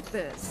good at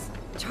this.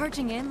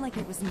 Charging in like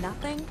it was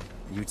nothing.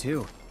 You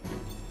too.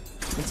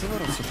 It's a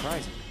little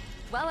surprising.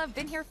 Well, I've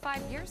been here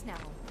 5 years now.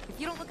 If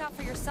you don't look out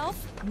for yourself,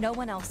 no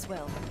one else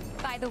will.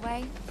 By the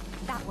way,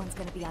 that one's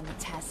gonna be on the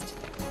test.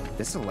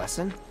 This a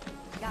lesson?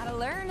 Gotta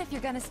learn if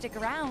you're gonna stick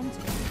around.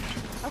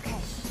 Okay,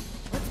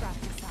 let's wrap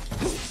this up.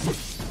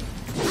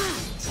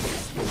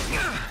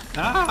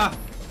 Ah!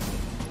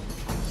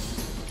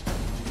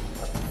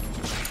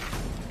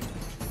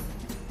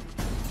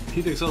 He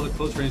excels at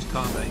close range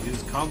combat. He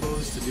uses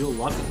combos to deal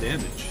lots of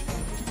damage.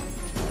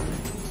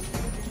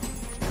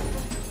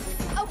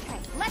 Okay,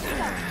 let's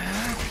go.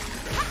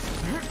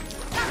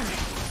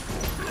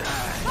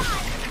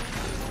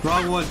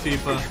 Wrong one,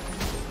 Tifa.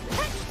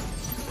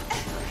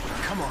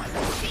 Come on.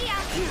 See ya.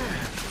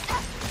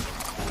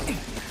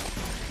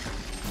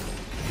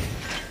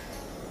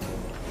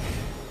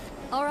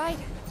 All right,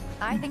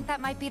 I think that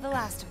might be the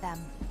last of them.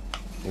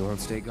 You won't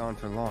stay gone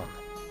for long.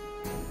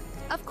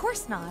 Of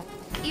course not.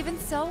 Even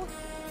so,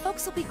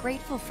 folks will be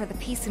grateful for the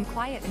peace and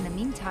quiet in the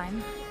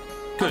meantime.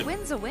 Good. A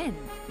win's a win,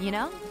 you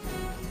know?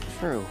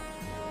 True.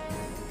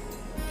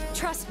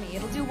 Trust me,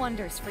 it'll do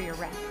wonders for your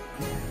rep.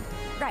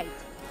 Right.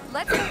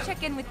 Let's go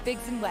check in with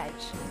Biggs and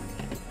Wedge.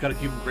 Gotta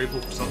keep him grateful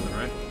for something,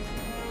 right?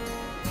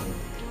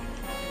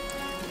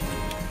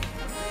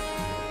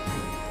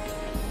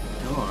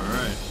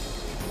 Alright.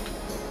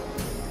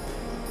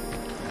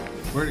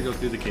 We're gonna go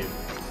through the cave.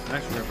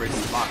 Actually, we're gonna break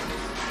through the box.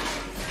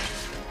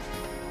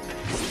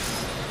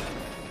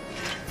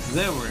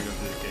 Then we're gonna go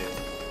through the cave.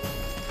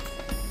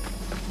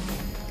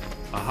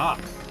 Aha!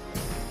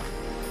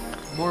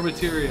 More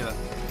materia.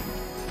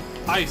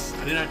 Ice! I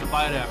didn't have to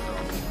buy it after all.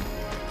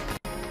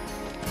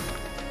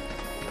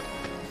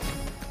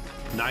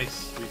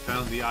 Nice, we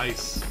found the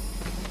ice.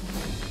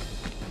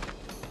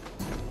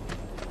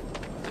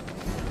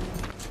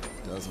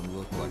 Doesn't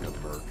look like a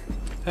Burke.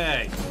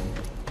 Hey!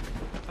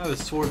 I have a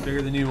sword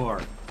bigger than you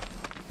are.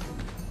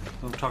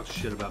 Don't talk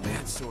shit about me.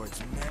 That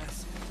sword's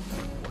massive.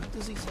 What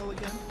does he sell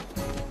again?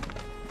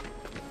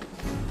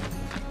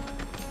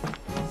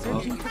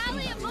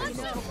 Probably a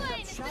monster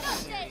plane. It's been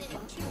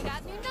updated.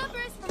 Got new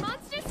numbers for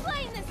monsters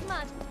slain this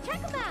month.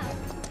 Check them out.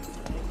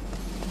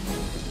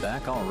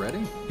 Back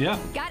already? Yeah.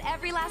 Got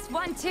every last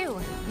one, too.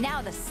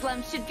 Now the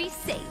slum should be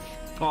safe.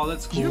 Oh,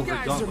 that's cool. You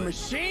guys are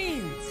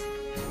machines!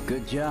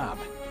 Good job.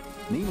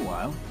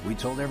 Meanwhile, we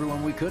told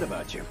everyone we could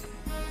about you.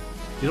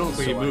 You don't look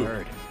like you So I moved.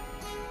 heard.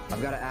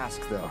 I've got to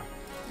ask though.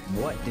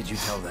 What did you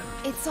tell them?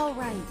 It's all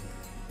right.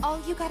 All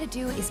you gotta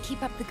do is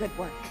keep up the good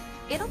work.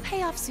 It'll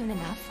pay off soon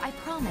enough, I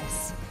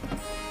promise.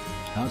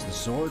 How's the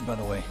sword, by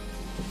the way?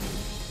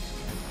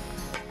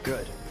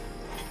 Good.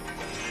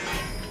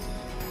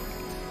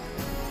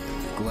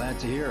 Glad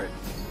to hear it.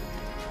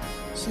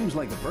 Seems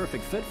like the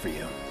perfect fit for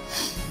you.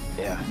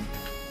 Yeah.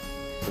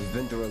 We've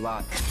been through a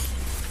lot.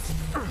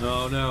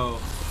 Oh no.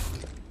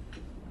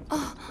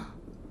 Oh,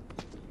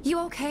 you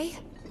okay?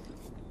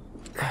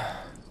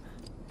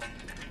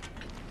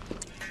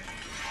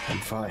 I'm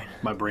fine.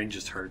 My brain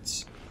just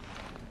hurts.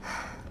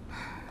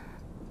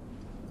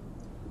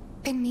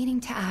 Been meaning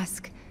to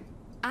ask.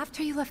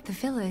 After you left the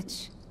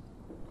village...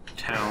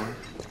 Town.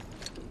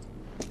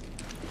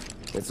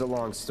 It's a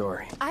long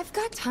story. I've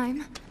got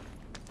time.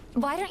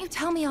 Why don't you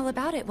tell me all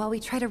about it while we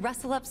try to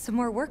rustle up some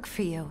more work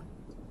for you?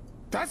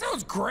 That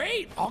sounds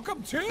great! I'll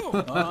come too!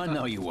 Oh,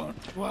 no, you won't.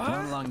 What?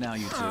 Come along now,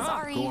 you two.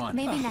 Sorry, Go on.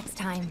 maybe next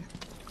time.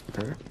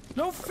 Huh?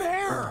 No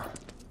fair!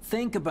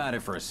 Think about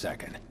it for a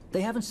second.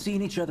 They haven't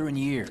seen each other in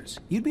years.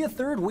 You'd be a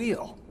third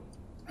wheel.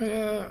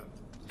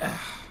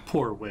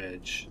 Poor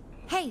Wedge.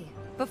 Hey,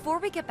 before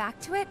we get back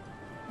to it,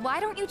 why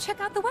don't you check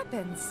out the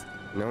weapons?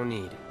 No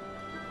need.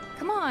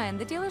 Come on,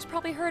 the dealer's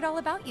probably heard all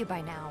about you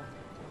by now.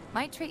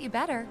 Might treat you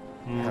better.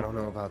 I don't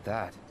know about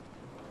that.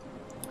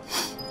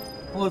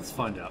 Well, let's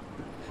find out.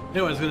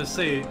 Anyway, I was gonna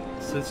say,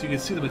 since you can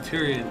see the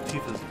materia in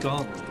Tifa's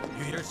gauntlet,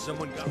 You hear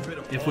someone got rid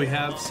of if we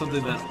have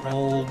something that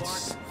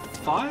holds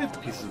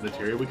 5 pieces of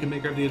materia, we can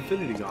make her the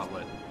Infinity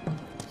Gauntlet.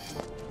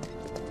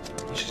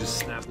 You should just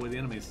snap away the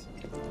enemies.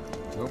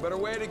 No better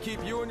way to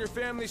keep you and your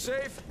family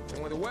safe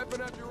than with a weapon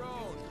of your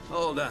own.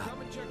 Hold up.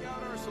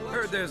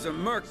 Heard there's a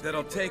merc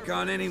that'll take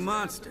on any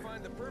monster.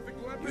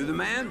 You the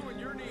man?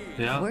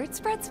 Yeah. Word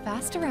spreads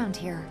fast around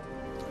here.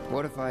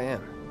 What if I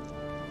am?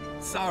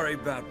 Sorry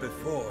about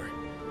before.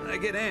 I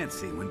get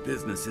antsy when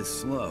business is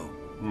slow.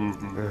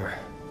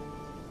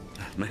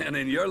 Man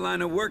in your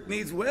line of work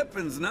needs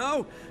weapons,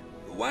 no?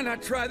 Why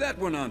not try that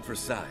one on for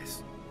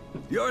size?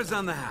 Yours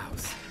on the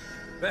house.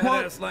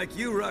 Badass like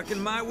you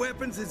rocking my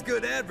weapons is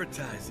good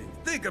advertising.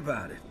 Think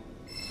about it.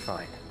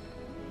 Fine.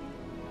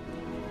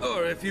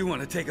 Or if you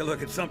want to take a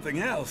look at something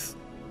else.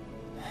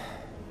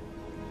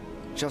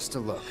 Just a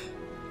look.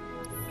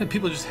 And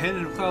people just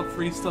handing Cloud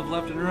free stuff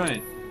left and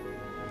right.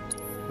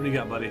 What do you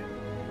got, buddy?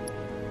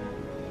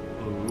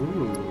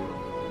 Ooh.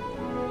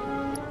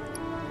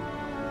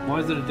 Why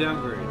is it a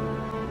downgrade?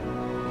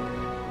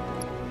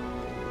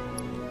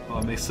 Oh,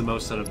 it makes the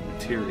most out of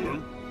materia.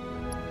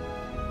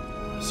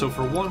 So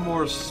for one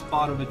more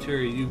spot of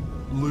materia, you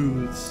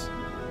lose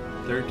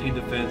 13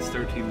 defense,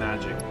 13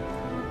 magic.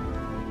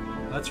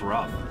 That's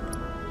rough.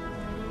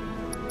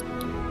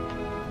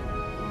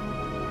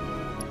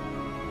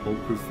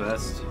 Bulletproof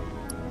vest.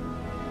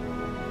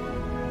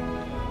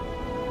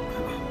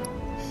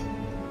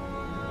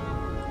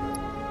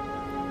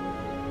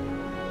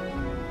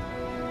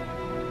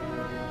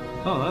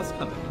 Oh, that's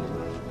kind of cool.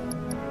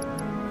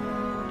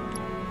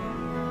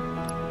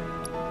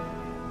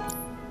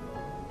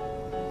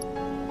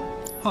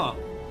 Huh.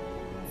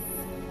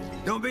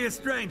 Don't be a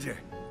stranger.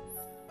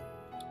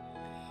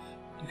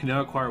 You can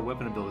now acquire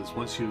weapon abilities.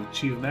 Once you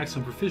achieve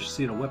maximum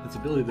proficiency in a weapon's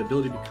ability, the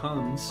ability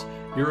becomes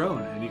your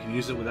own, and you can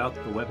use it without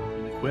the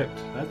weapon equipped.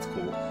 That's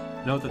cool.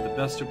 Note that the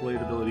best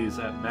blade ability is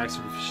at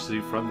maximum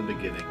proficiency from the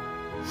beginning.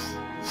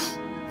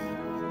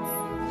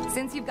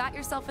 Since you've got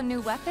yourself a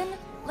new weapon,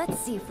 let's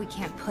see if we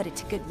can't put it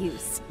to good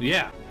use.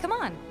 Yeah. Come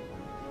on.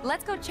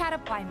 Let's go chat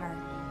up Weimer.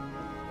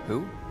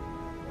 Who?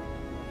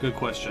 Good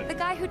question. The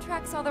guy who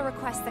tracks all the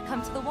requests that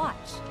come to the watch.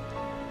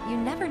 You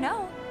never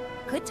know.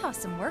 Could toss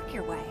some work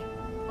your way.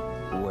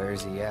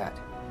 Where's he at?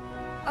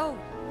 Oh,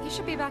 he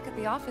should be back at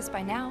the office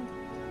by now.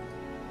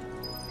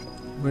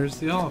 Where's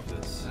the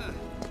office?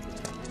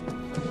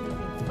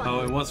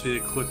 Oh, it wants me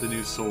to equip the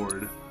new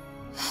sword.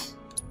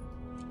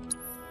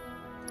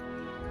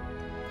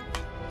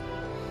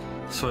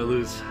 So I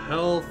lose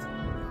health.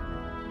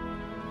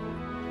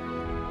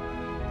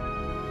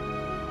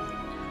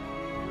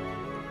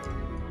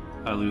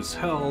 I lose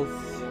health.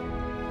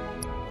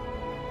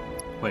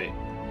 Wait.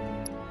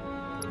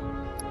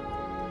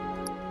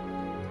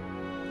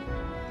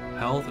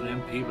 Health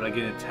and MP, but I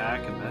get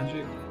attack and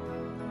magic?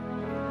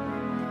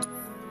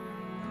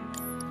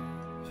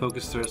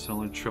 Focus thrust and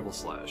only triple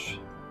slash.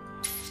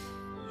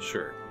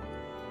 Sure.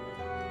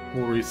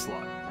 We'll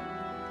reslot.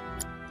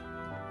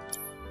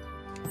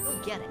 Go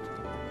get it.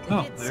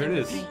 Oh, there it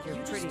is. You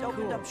just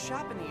opened up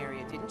shop in the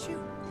area, didn't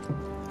you?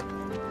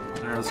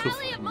 Alright, let's go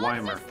for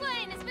Weimer.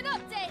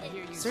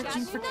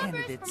 Searching for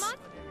candidates.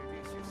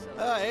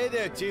 Hey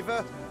there,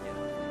 Tifa.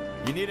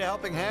 You need a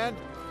helping hand?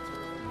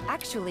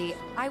 Actually,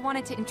 I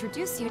wanted to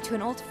introduce you to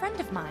an old friend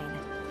of mine.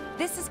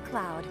 This is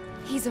Cloud.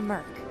 He's a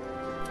merc.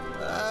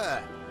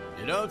 Ah,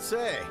 you don't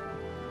say.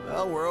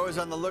 Well, we're always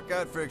on the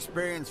lookout for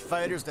experienced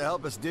fighters to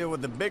help us deal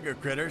with the bigger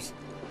critters.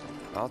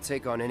 I'll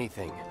take on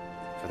anything.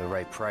 For the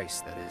right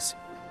price, that is.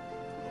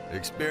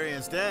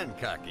 Experienced and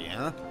cocky,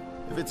 huh?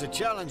 If it's a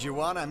challenge you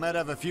want, I might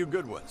have a few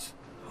good ones.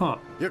 Huh.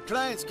 Your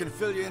clients can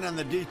fill you in on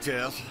the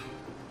details.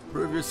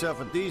 Prove yourself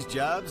at these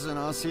jobs, and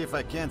I'll see if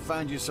I can't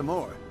find you some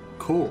more.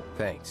 Cool.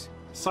 Thanks.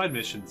 Side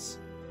missions.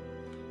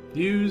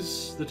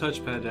 Use the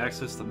touchpad to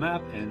access the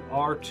map and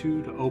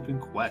R2 to open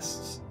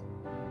quests.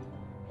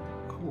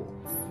 Cool.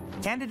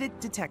 Candidate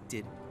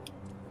detected.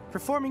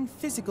 Performing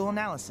physical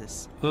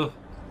analysis. Ugh.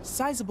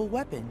 Sizable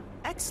weapon,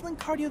 excellent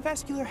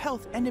cardiovascular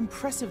health and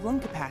impressive lung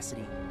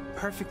capacity,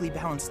 perfectly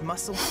balanced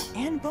muscle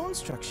and bone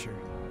structure.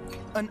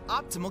 An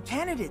optimal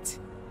candidate!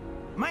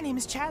 My name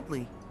is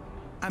Chadley.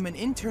 I'm an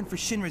intern for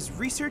Shinra's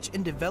Research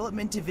and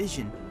Development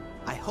Division.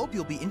 I hope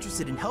you'll be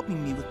interested in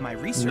helping me with my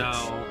research.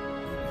 No.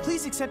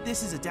 Please accept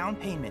this as a down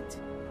payment.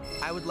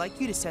 I would like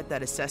you to set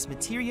that assess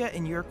materia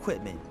in your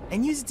equipment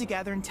and use it to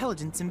gather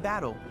intelligence in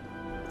battle.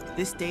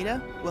 This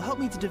data will help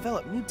me to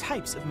develop new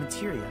types of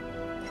materia.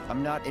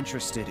 I'm not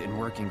interested in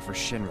working for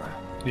Shinra.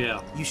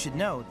 Yeah. You should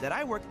know that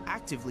I work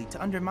actively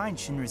to undermine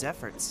Shinra's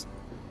efforts.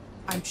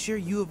 I'm sure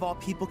you of all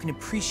people can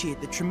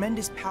appreciate the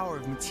tremendous power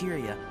of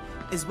materia,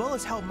 as well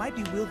as how it might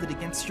be wielded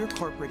against your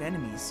corporate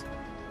enemies.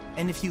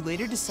 And if you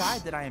later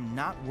decide that I am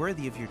not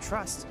worthy of your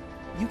trust,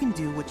 you can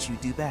do what you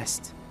do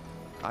best.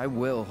 I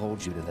will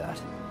hold you to that.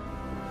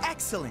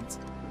 Excellent!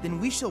 Then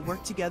we shall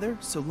work together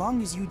so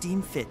long as you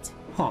deem fit.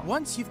 Huh.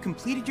 Once you've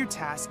completed your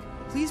task,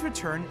 please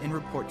return and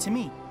report to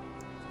me.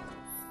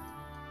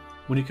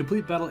 When you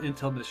complete battle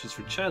intel missions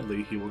for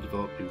Chadley, he will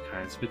develop new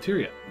kinds of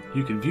materia.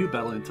 You can view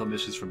battle intel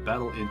missions from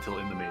battle intel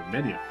in the main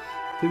menu.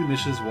 Completing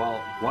missions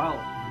while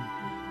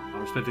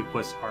respective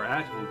quests are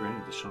active will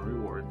grant additional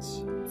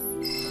rewards.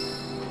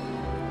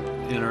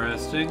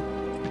 Interesting.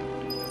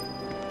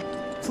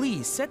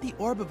 Please set the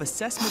orb of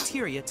assessed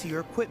materia to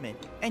your equipment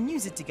and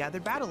use it to gather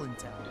battle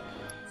intel.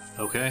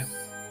 Okay.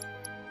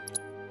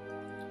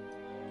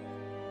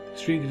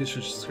 Extreme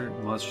conditions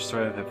certain monsters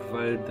thrive have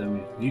provided them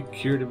with unique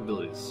curative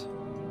abilities.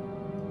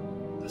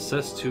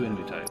 Assess 2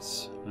 enemy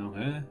types.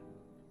 Okay.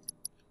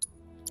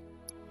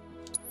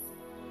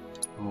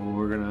 Well,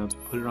 we're gonna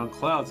put it on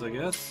clouds, I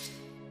guess.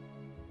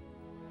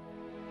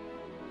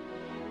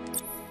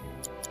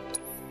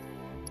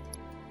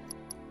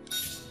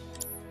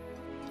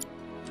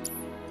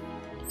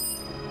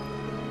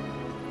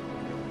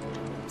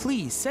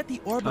 Please set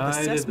the orb of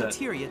assessed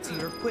materia to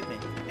your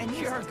equipment and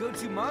You're our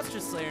go-to monster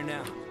slayer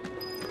now.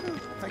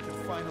 I can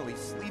finally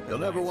sleep. You'll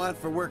never want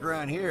for work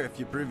around here if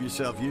you prove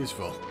yourself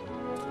useful.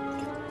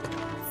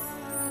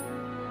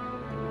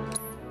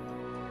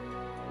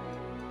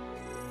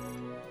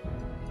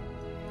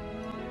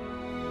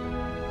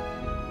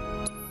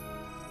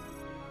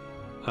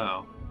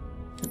 Oh.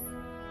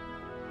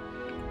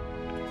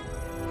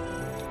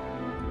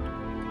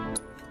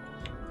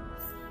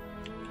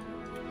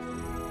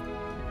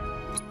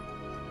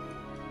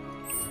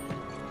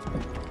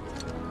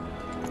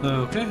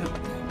 Okay.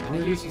 I'm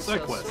gonna do some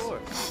side quests.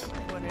 Want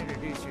to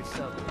introduce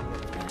yourself?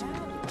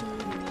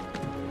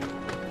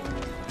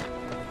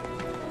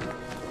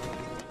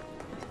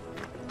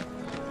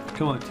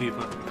 Come on,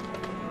 Tifa.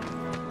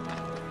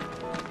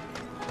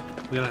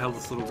 We gotta help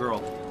this little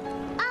girl.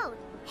 Oh,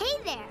 hey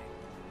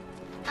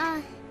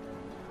there.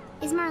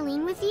 Is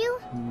Marlene with you?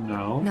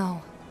 No.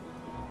 No.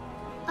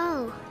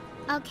 Oh,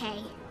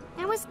 okay.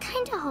 I was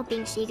kinda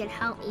hoping she could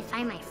help me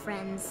find my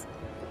friends.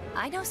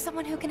 I know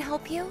someone who can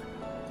help you.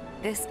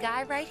 This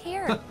guy right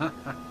here.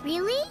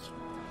 Really?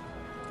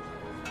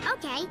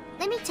 Okay,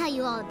 let me tell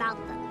you all about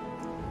them.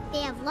 They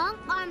have long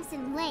arms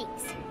and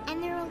legs,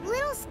 and they're a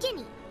little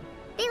skinny.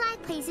 They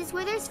like places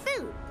where there's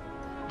food,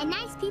 and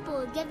nice people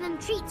will give them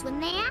treats when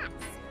they ask.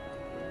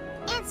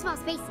 And small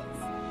spaces.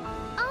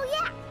 Oh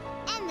yeah,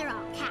 and they're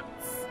all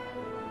cats.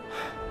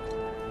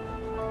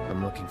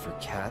 I'm looking for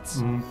cats?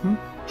 Mm-hmm.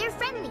 They're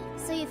friendly,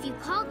 so if you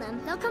call them,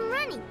 they'll come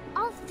running.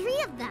 All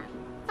 3 of them.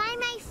 Find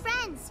my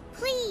friends,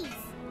 please.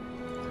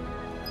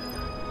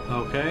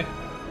 Okay.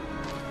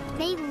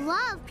 They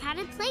love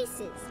crowded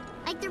places,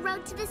 like the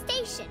road to the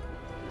station.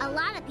 A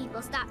lot of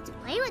people stop to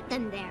play with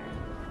them there.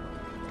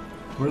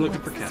 We're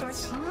looking for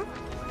cats.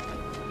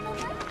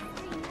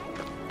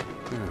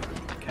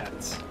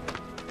 Cats.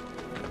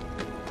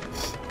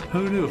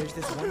 Who knew?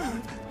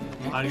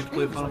 I need to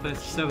play Final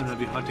Fantasy 7 and I'd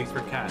be hunting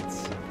for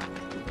cats.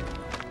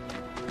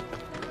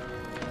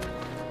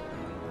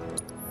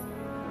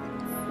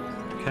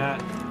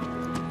 Cat.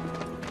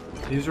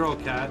 These are all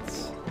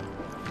cats.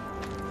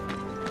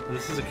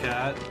 This is a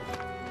cat.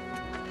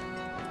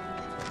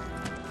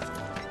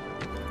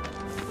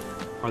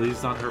 Are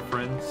these not her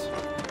friends?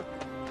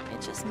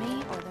 It's just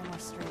me, or there are more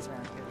strays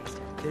around here these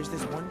days? There's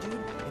this one dude in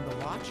the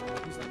watch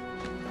who's like,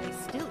 I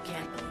still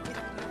can't believe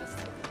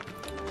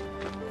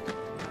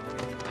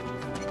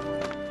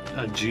it.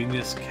 A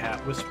genius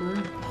cat whisperer?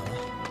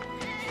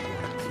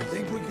 You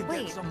think we could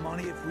Wait, get some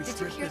money if we did you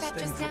strip hear this that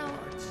thing just for now?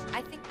 parts?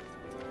 I think...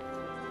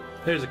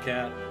 There's a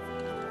cat.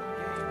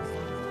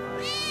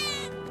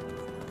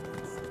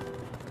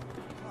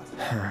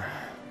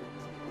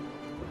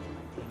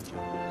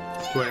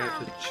 Do I have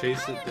to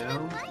chase it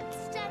down?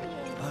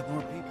 A lot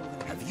more people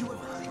than have you ever?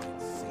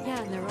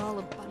 Yeah, and they're all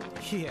a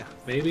bunch. Yeah.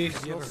 Maybe?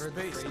 You ever heard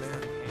this,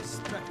 man?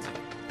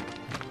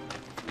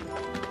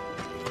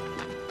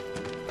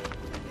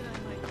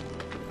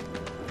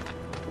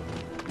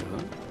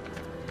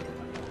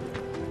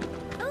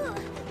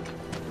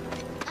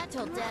 I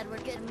told Dad we're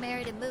getting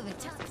married and moving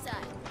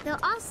topside. They'll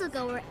also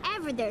go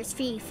wherever there's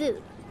free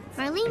food.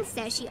 Marlene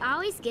says she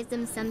always gives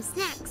them some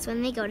snacks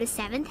when they go to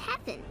 7th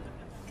Heaven.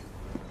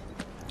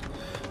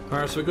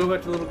 Alright, so we go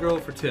back to the little girl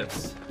for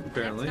tips,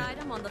 apparently. Next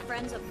item on the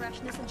Friends of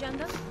Freshness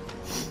agenda.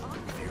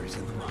 Fear is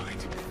in the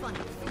mind. Funny.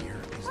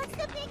 Fear is What's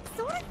the big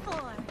sword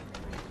for?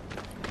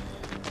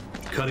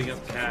 Cutting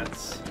up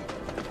cats.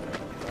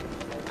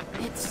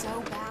 It's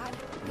so bad,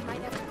 we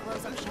might have to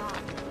close up shop.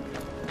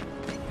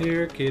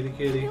 Here, kitty,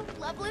 kitty.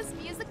 Loveless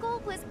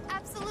musical was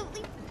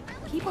absolutely...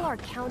 People are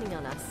counting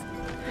on us.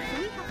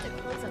 We have to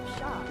close up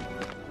shop.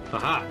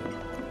 Aha!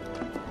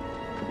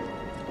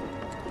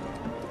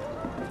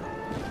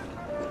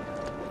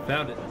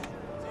 Found it.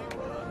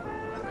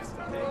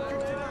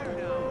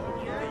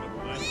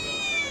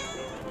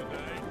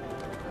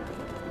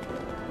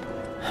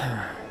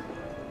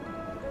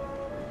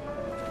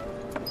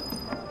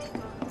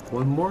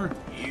 One more?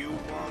 You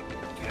won't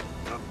get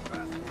the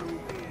bathroom.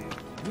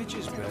 Which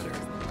is better?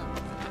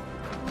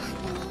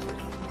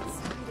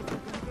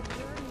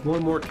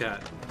 One more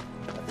cat.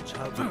 The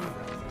child.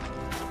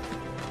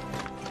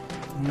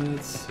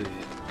 Let's see.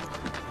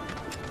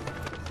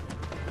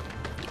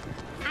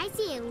 I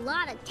see a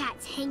lot of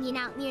cats hanging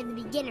out near the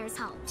beginner's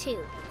hall,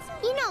 too.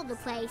 You know the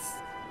place.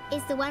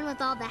 It's the one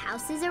with all the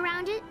houses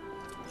around it.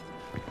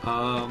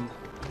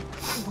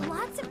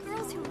 Lots of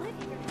girls who live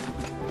here.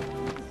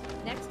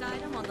 Next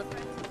item on the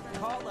Friends of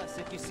Freshness. call us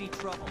if you see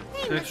trouble.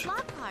 Hey, Miss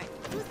Lockhart,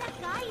 who's that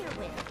guy you're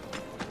with?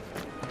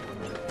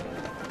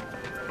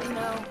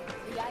 know,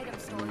 the item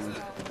store's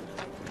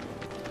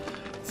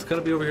It's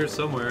gotta be over here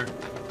somewhere.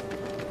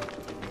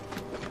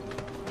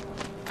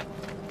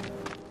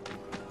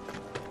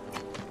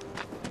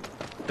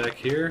 Back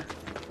here?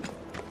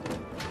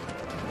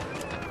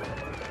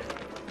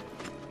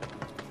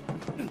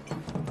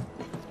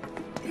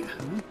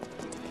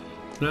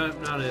 No,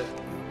 not it.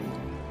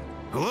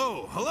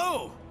 Hello,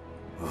 hello!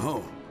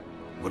 Oh,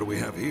 what do we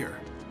have here?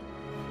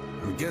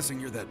 I'm guessing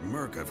you're that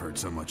merc I've heard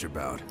so much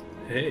about.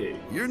 Hey.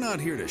 You're not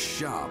here to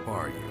shop,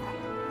 are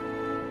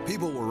you?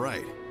 People were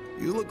right.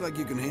 You look like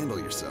you can handle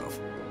yourself.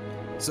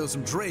 So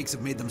some drakes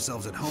have made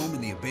themselves at home in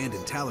the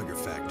abandoned Talager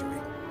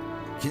factory.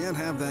 Can't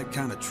have that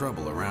kind of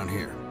trouble around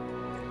here.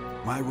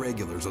 My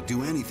regulars will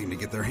do anything to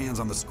get their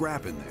hands on the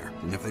scrap in there,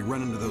 and if they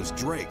run into those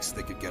drakes,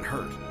 they could get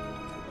hurt.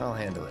 I'll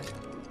handle it.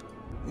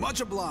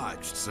 Much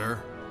obliged,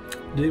 sir.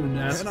 Didn't even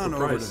ask Head for on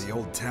over price. to the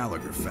old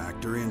Talager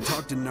factory and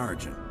talk to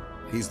Narjan.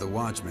 He's the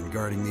watchman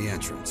guarding the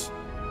entrance.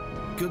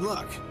 Good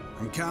luck.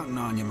 I'm counting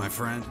on you, my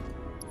friend.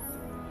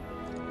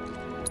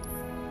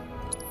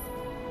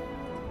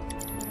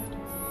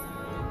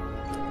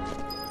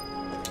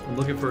 I'm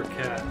looking for a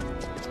cat.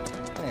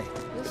 Hey,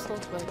 this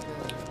looks like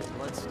a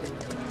bloodstained.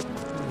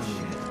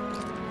 Shit.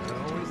 Is that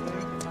always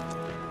there?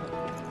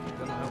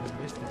 Don't know how we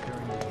missed it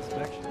during the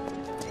inspection.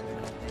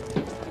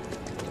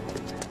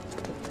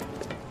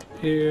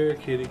 Here,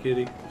 kitty,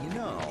 kitty. You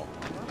know,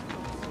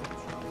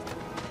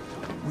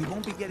 we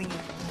won't be getting...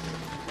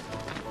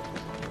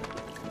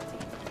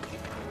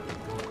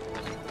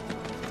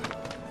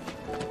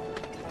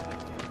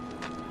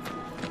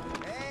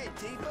 Hey,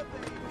 Tifa,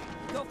 baby.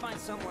 Go find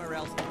somewhere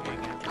else to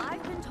hang out.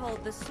 I've been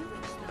told the sewage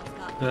smells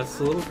got... That's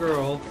the little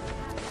girl.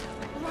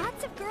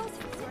 Lots of girls.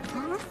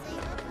 Huh?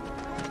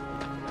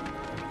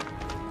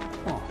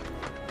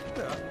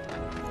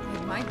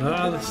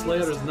 Ah, the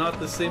Slayer is not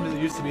the same as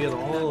it used to be at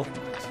all.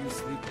 Let's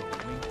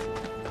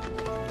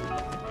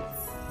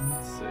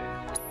see.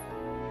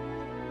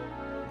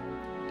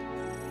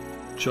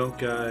 Junk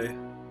guy.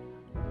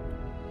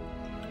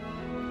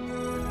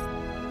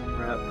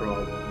 Rat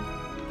problem.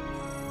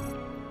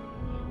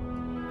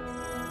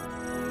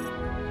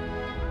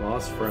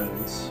 Lost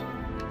friends.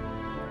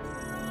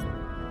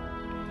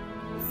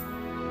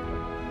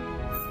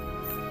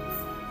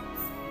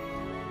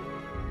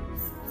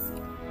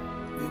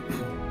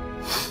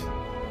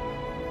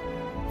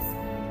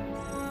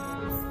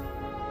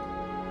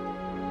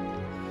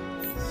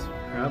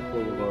 Scrap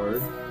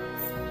Boulevard.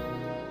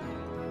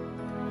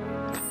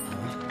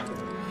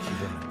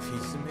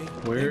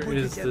 Where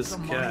is this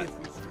cat?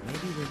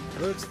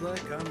 Looks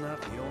like I'm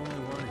not the only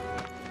one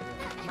here.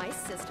 My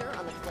sister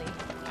on the plate.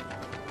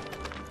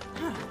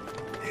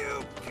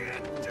 You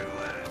can do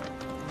it.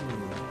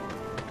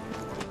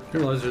 I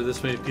didn't realize there were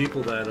this many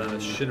people that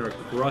Shinra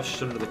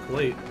crushed under the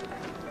plate.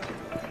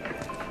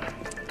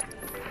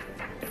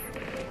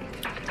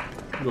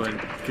 Go ahead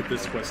and get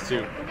this quest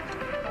too.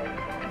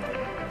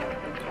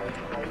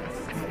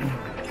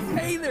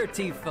 Hey there,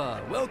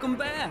 Tifa! Welcome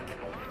back!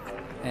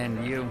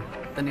 And you,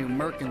 the new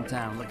merc in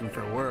town looking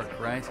for work,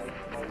 right?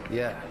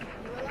 Yeah.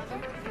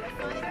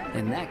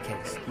 In that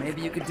case,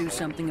 maybe you could do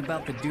something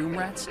about the Doom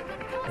Rats?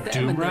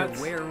 Doom Them and Rats?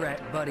 their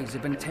were-rat buddies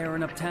have been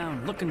tearing up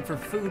town, looking for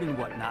food and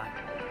whatnot.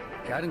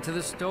 Got into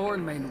the store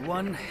and made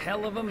one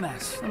hell of a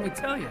mess, let me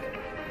tell you.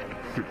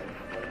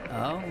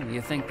 Oh,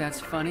 you think that's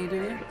funny, do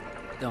you?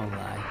 Don't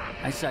lie.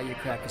 I saw you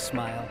crack a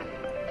smile.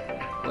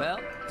 Well,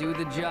 do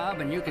the job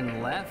and you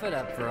can laugh it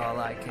up for all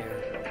I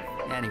care.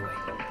 Anyway,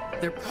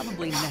 they're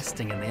probably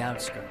nesting in the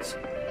outskirts.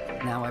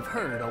 Now I've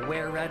heard a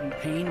were-rat in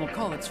pain will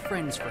call its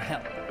friends for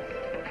help.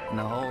 And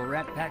the whole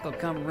rat pack will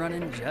come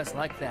running just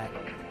like that.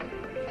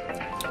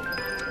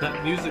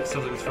 That music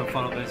sounds like it's from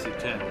Final Fantasy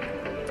X.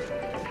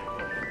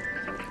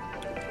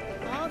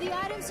 All the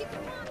items you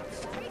can want,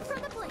 straight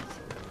from the plate.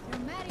 No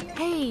matter your...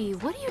 Hey,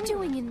 what are you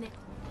doing in there?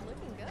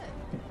 Looking good.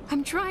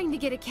 I'm trying to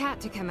get a cat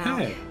to come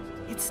out. Hey.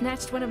 It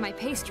snatched one of my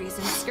pastries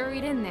and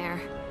scurried in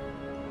there.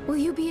 Will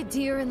you be a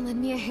dear and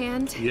lend me a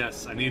hand?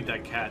 Yes, I need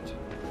that cat.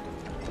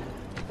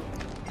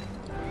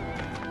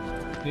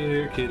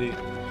 Here, kitty.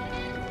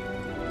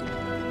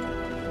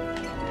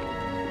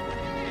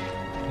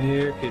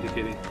 Here, kitty,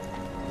 kitty.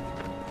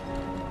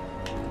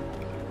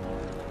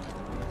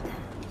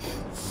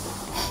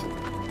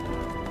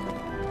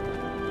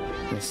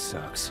 This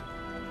sucks.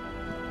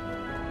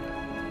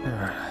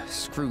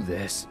 Screw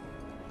this.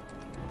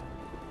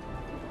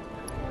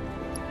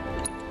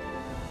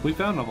 We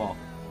found them all.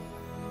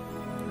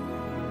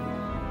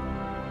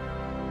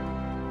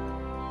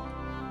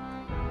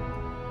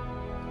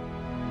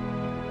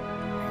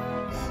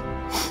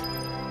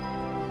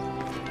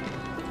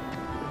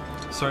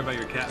 Sorry about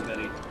your cat,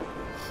 Betty.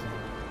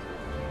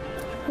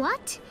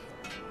 What?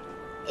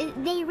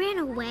 They ran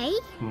away?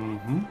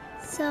 Mm-hmm.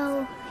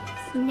 So,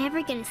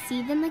 never gonna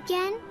see them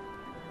again?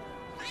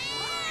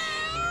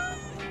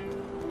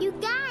 You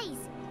guys!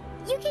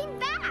 You came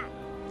back!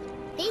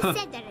 They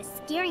said that a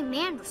scary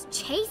man was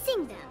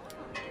chasing them.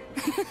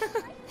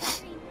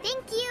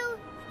 Thank you!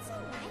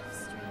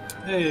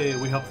 Hey,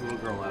 we helped the little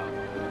girl out.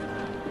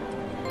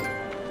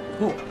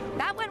 Cool.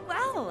 That went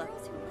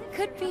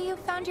Could be you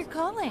found your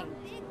calling.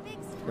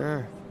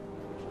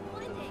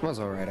 Was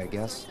alright, I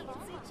guess.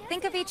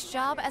 Think of each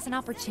job as an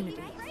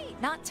opportunity.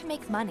 Not to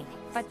make money,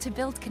 but to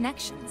build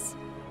connections.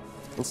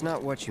 It's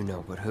not what you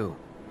know, but who.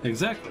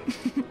 Exactly.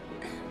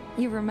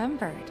 You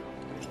remembered.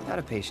 Not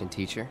a patient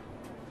teacher.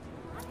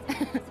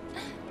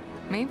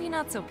 Maybe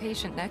not so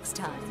patient next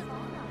time.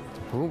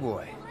 Oh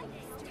boy.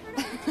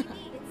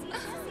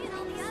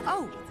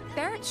 Oh,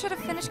 Barret should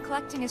have finished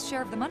collecting his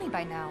share of the money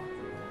by now.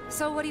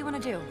 So what do you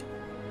want to do?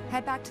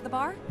 Head back to the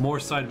bar?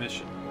 More side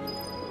mission.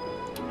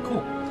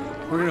 Cool.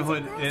 We're gonna go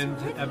ahead and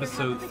end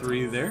episode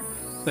 3 there.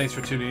 Thanks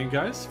for tuning in,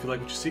 guys. If you like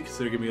what you see,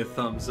 consider giving me a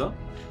thumbs up.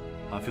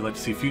 If you'd like to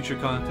see future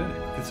content,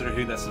 consider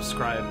hitting that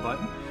subscribe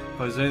button. If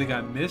there's anything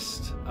I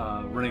missed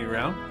running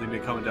around, leave me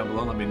a comment down below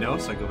and let me know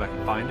so I can go back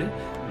and find it.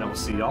 And I will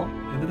see y'all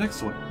in the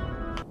next one.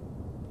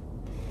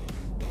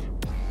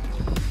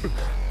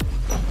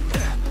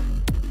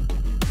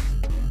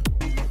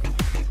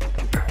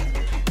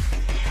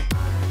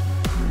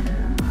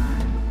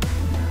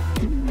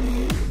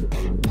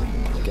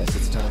 Guess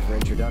it's time for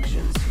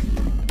introductions.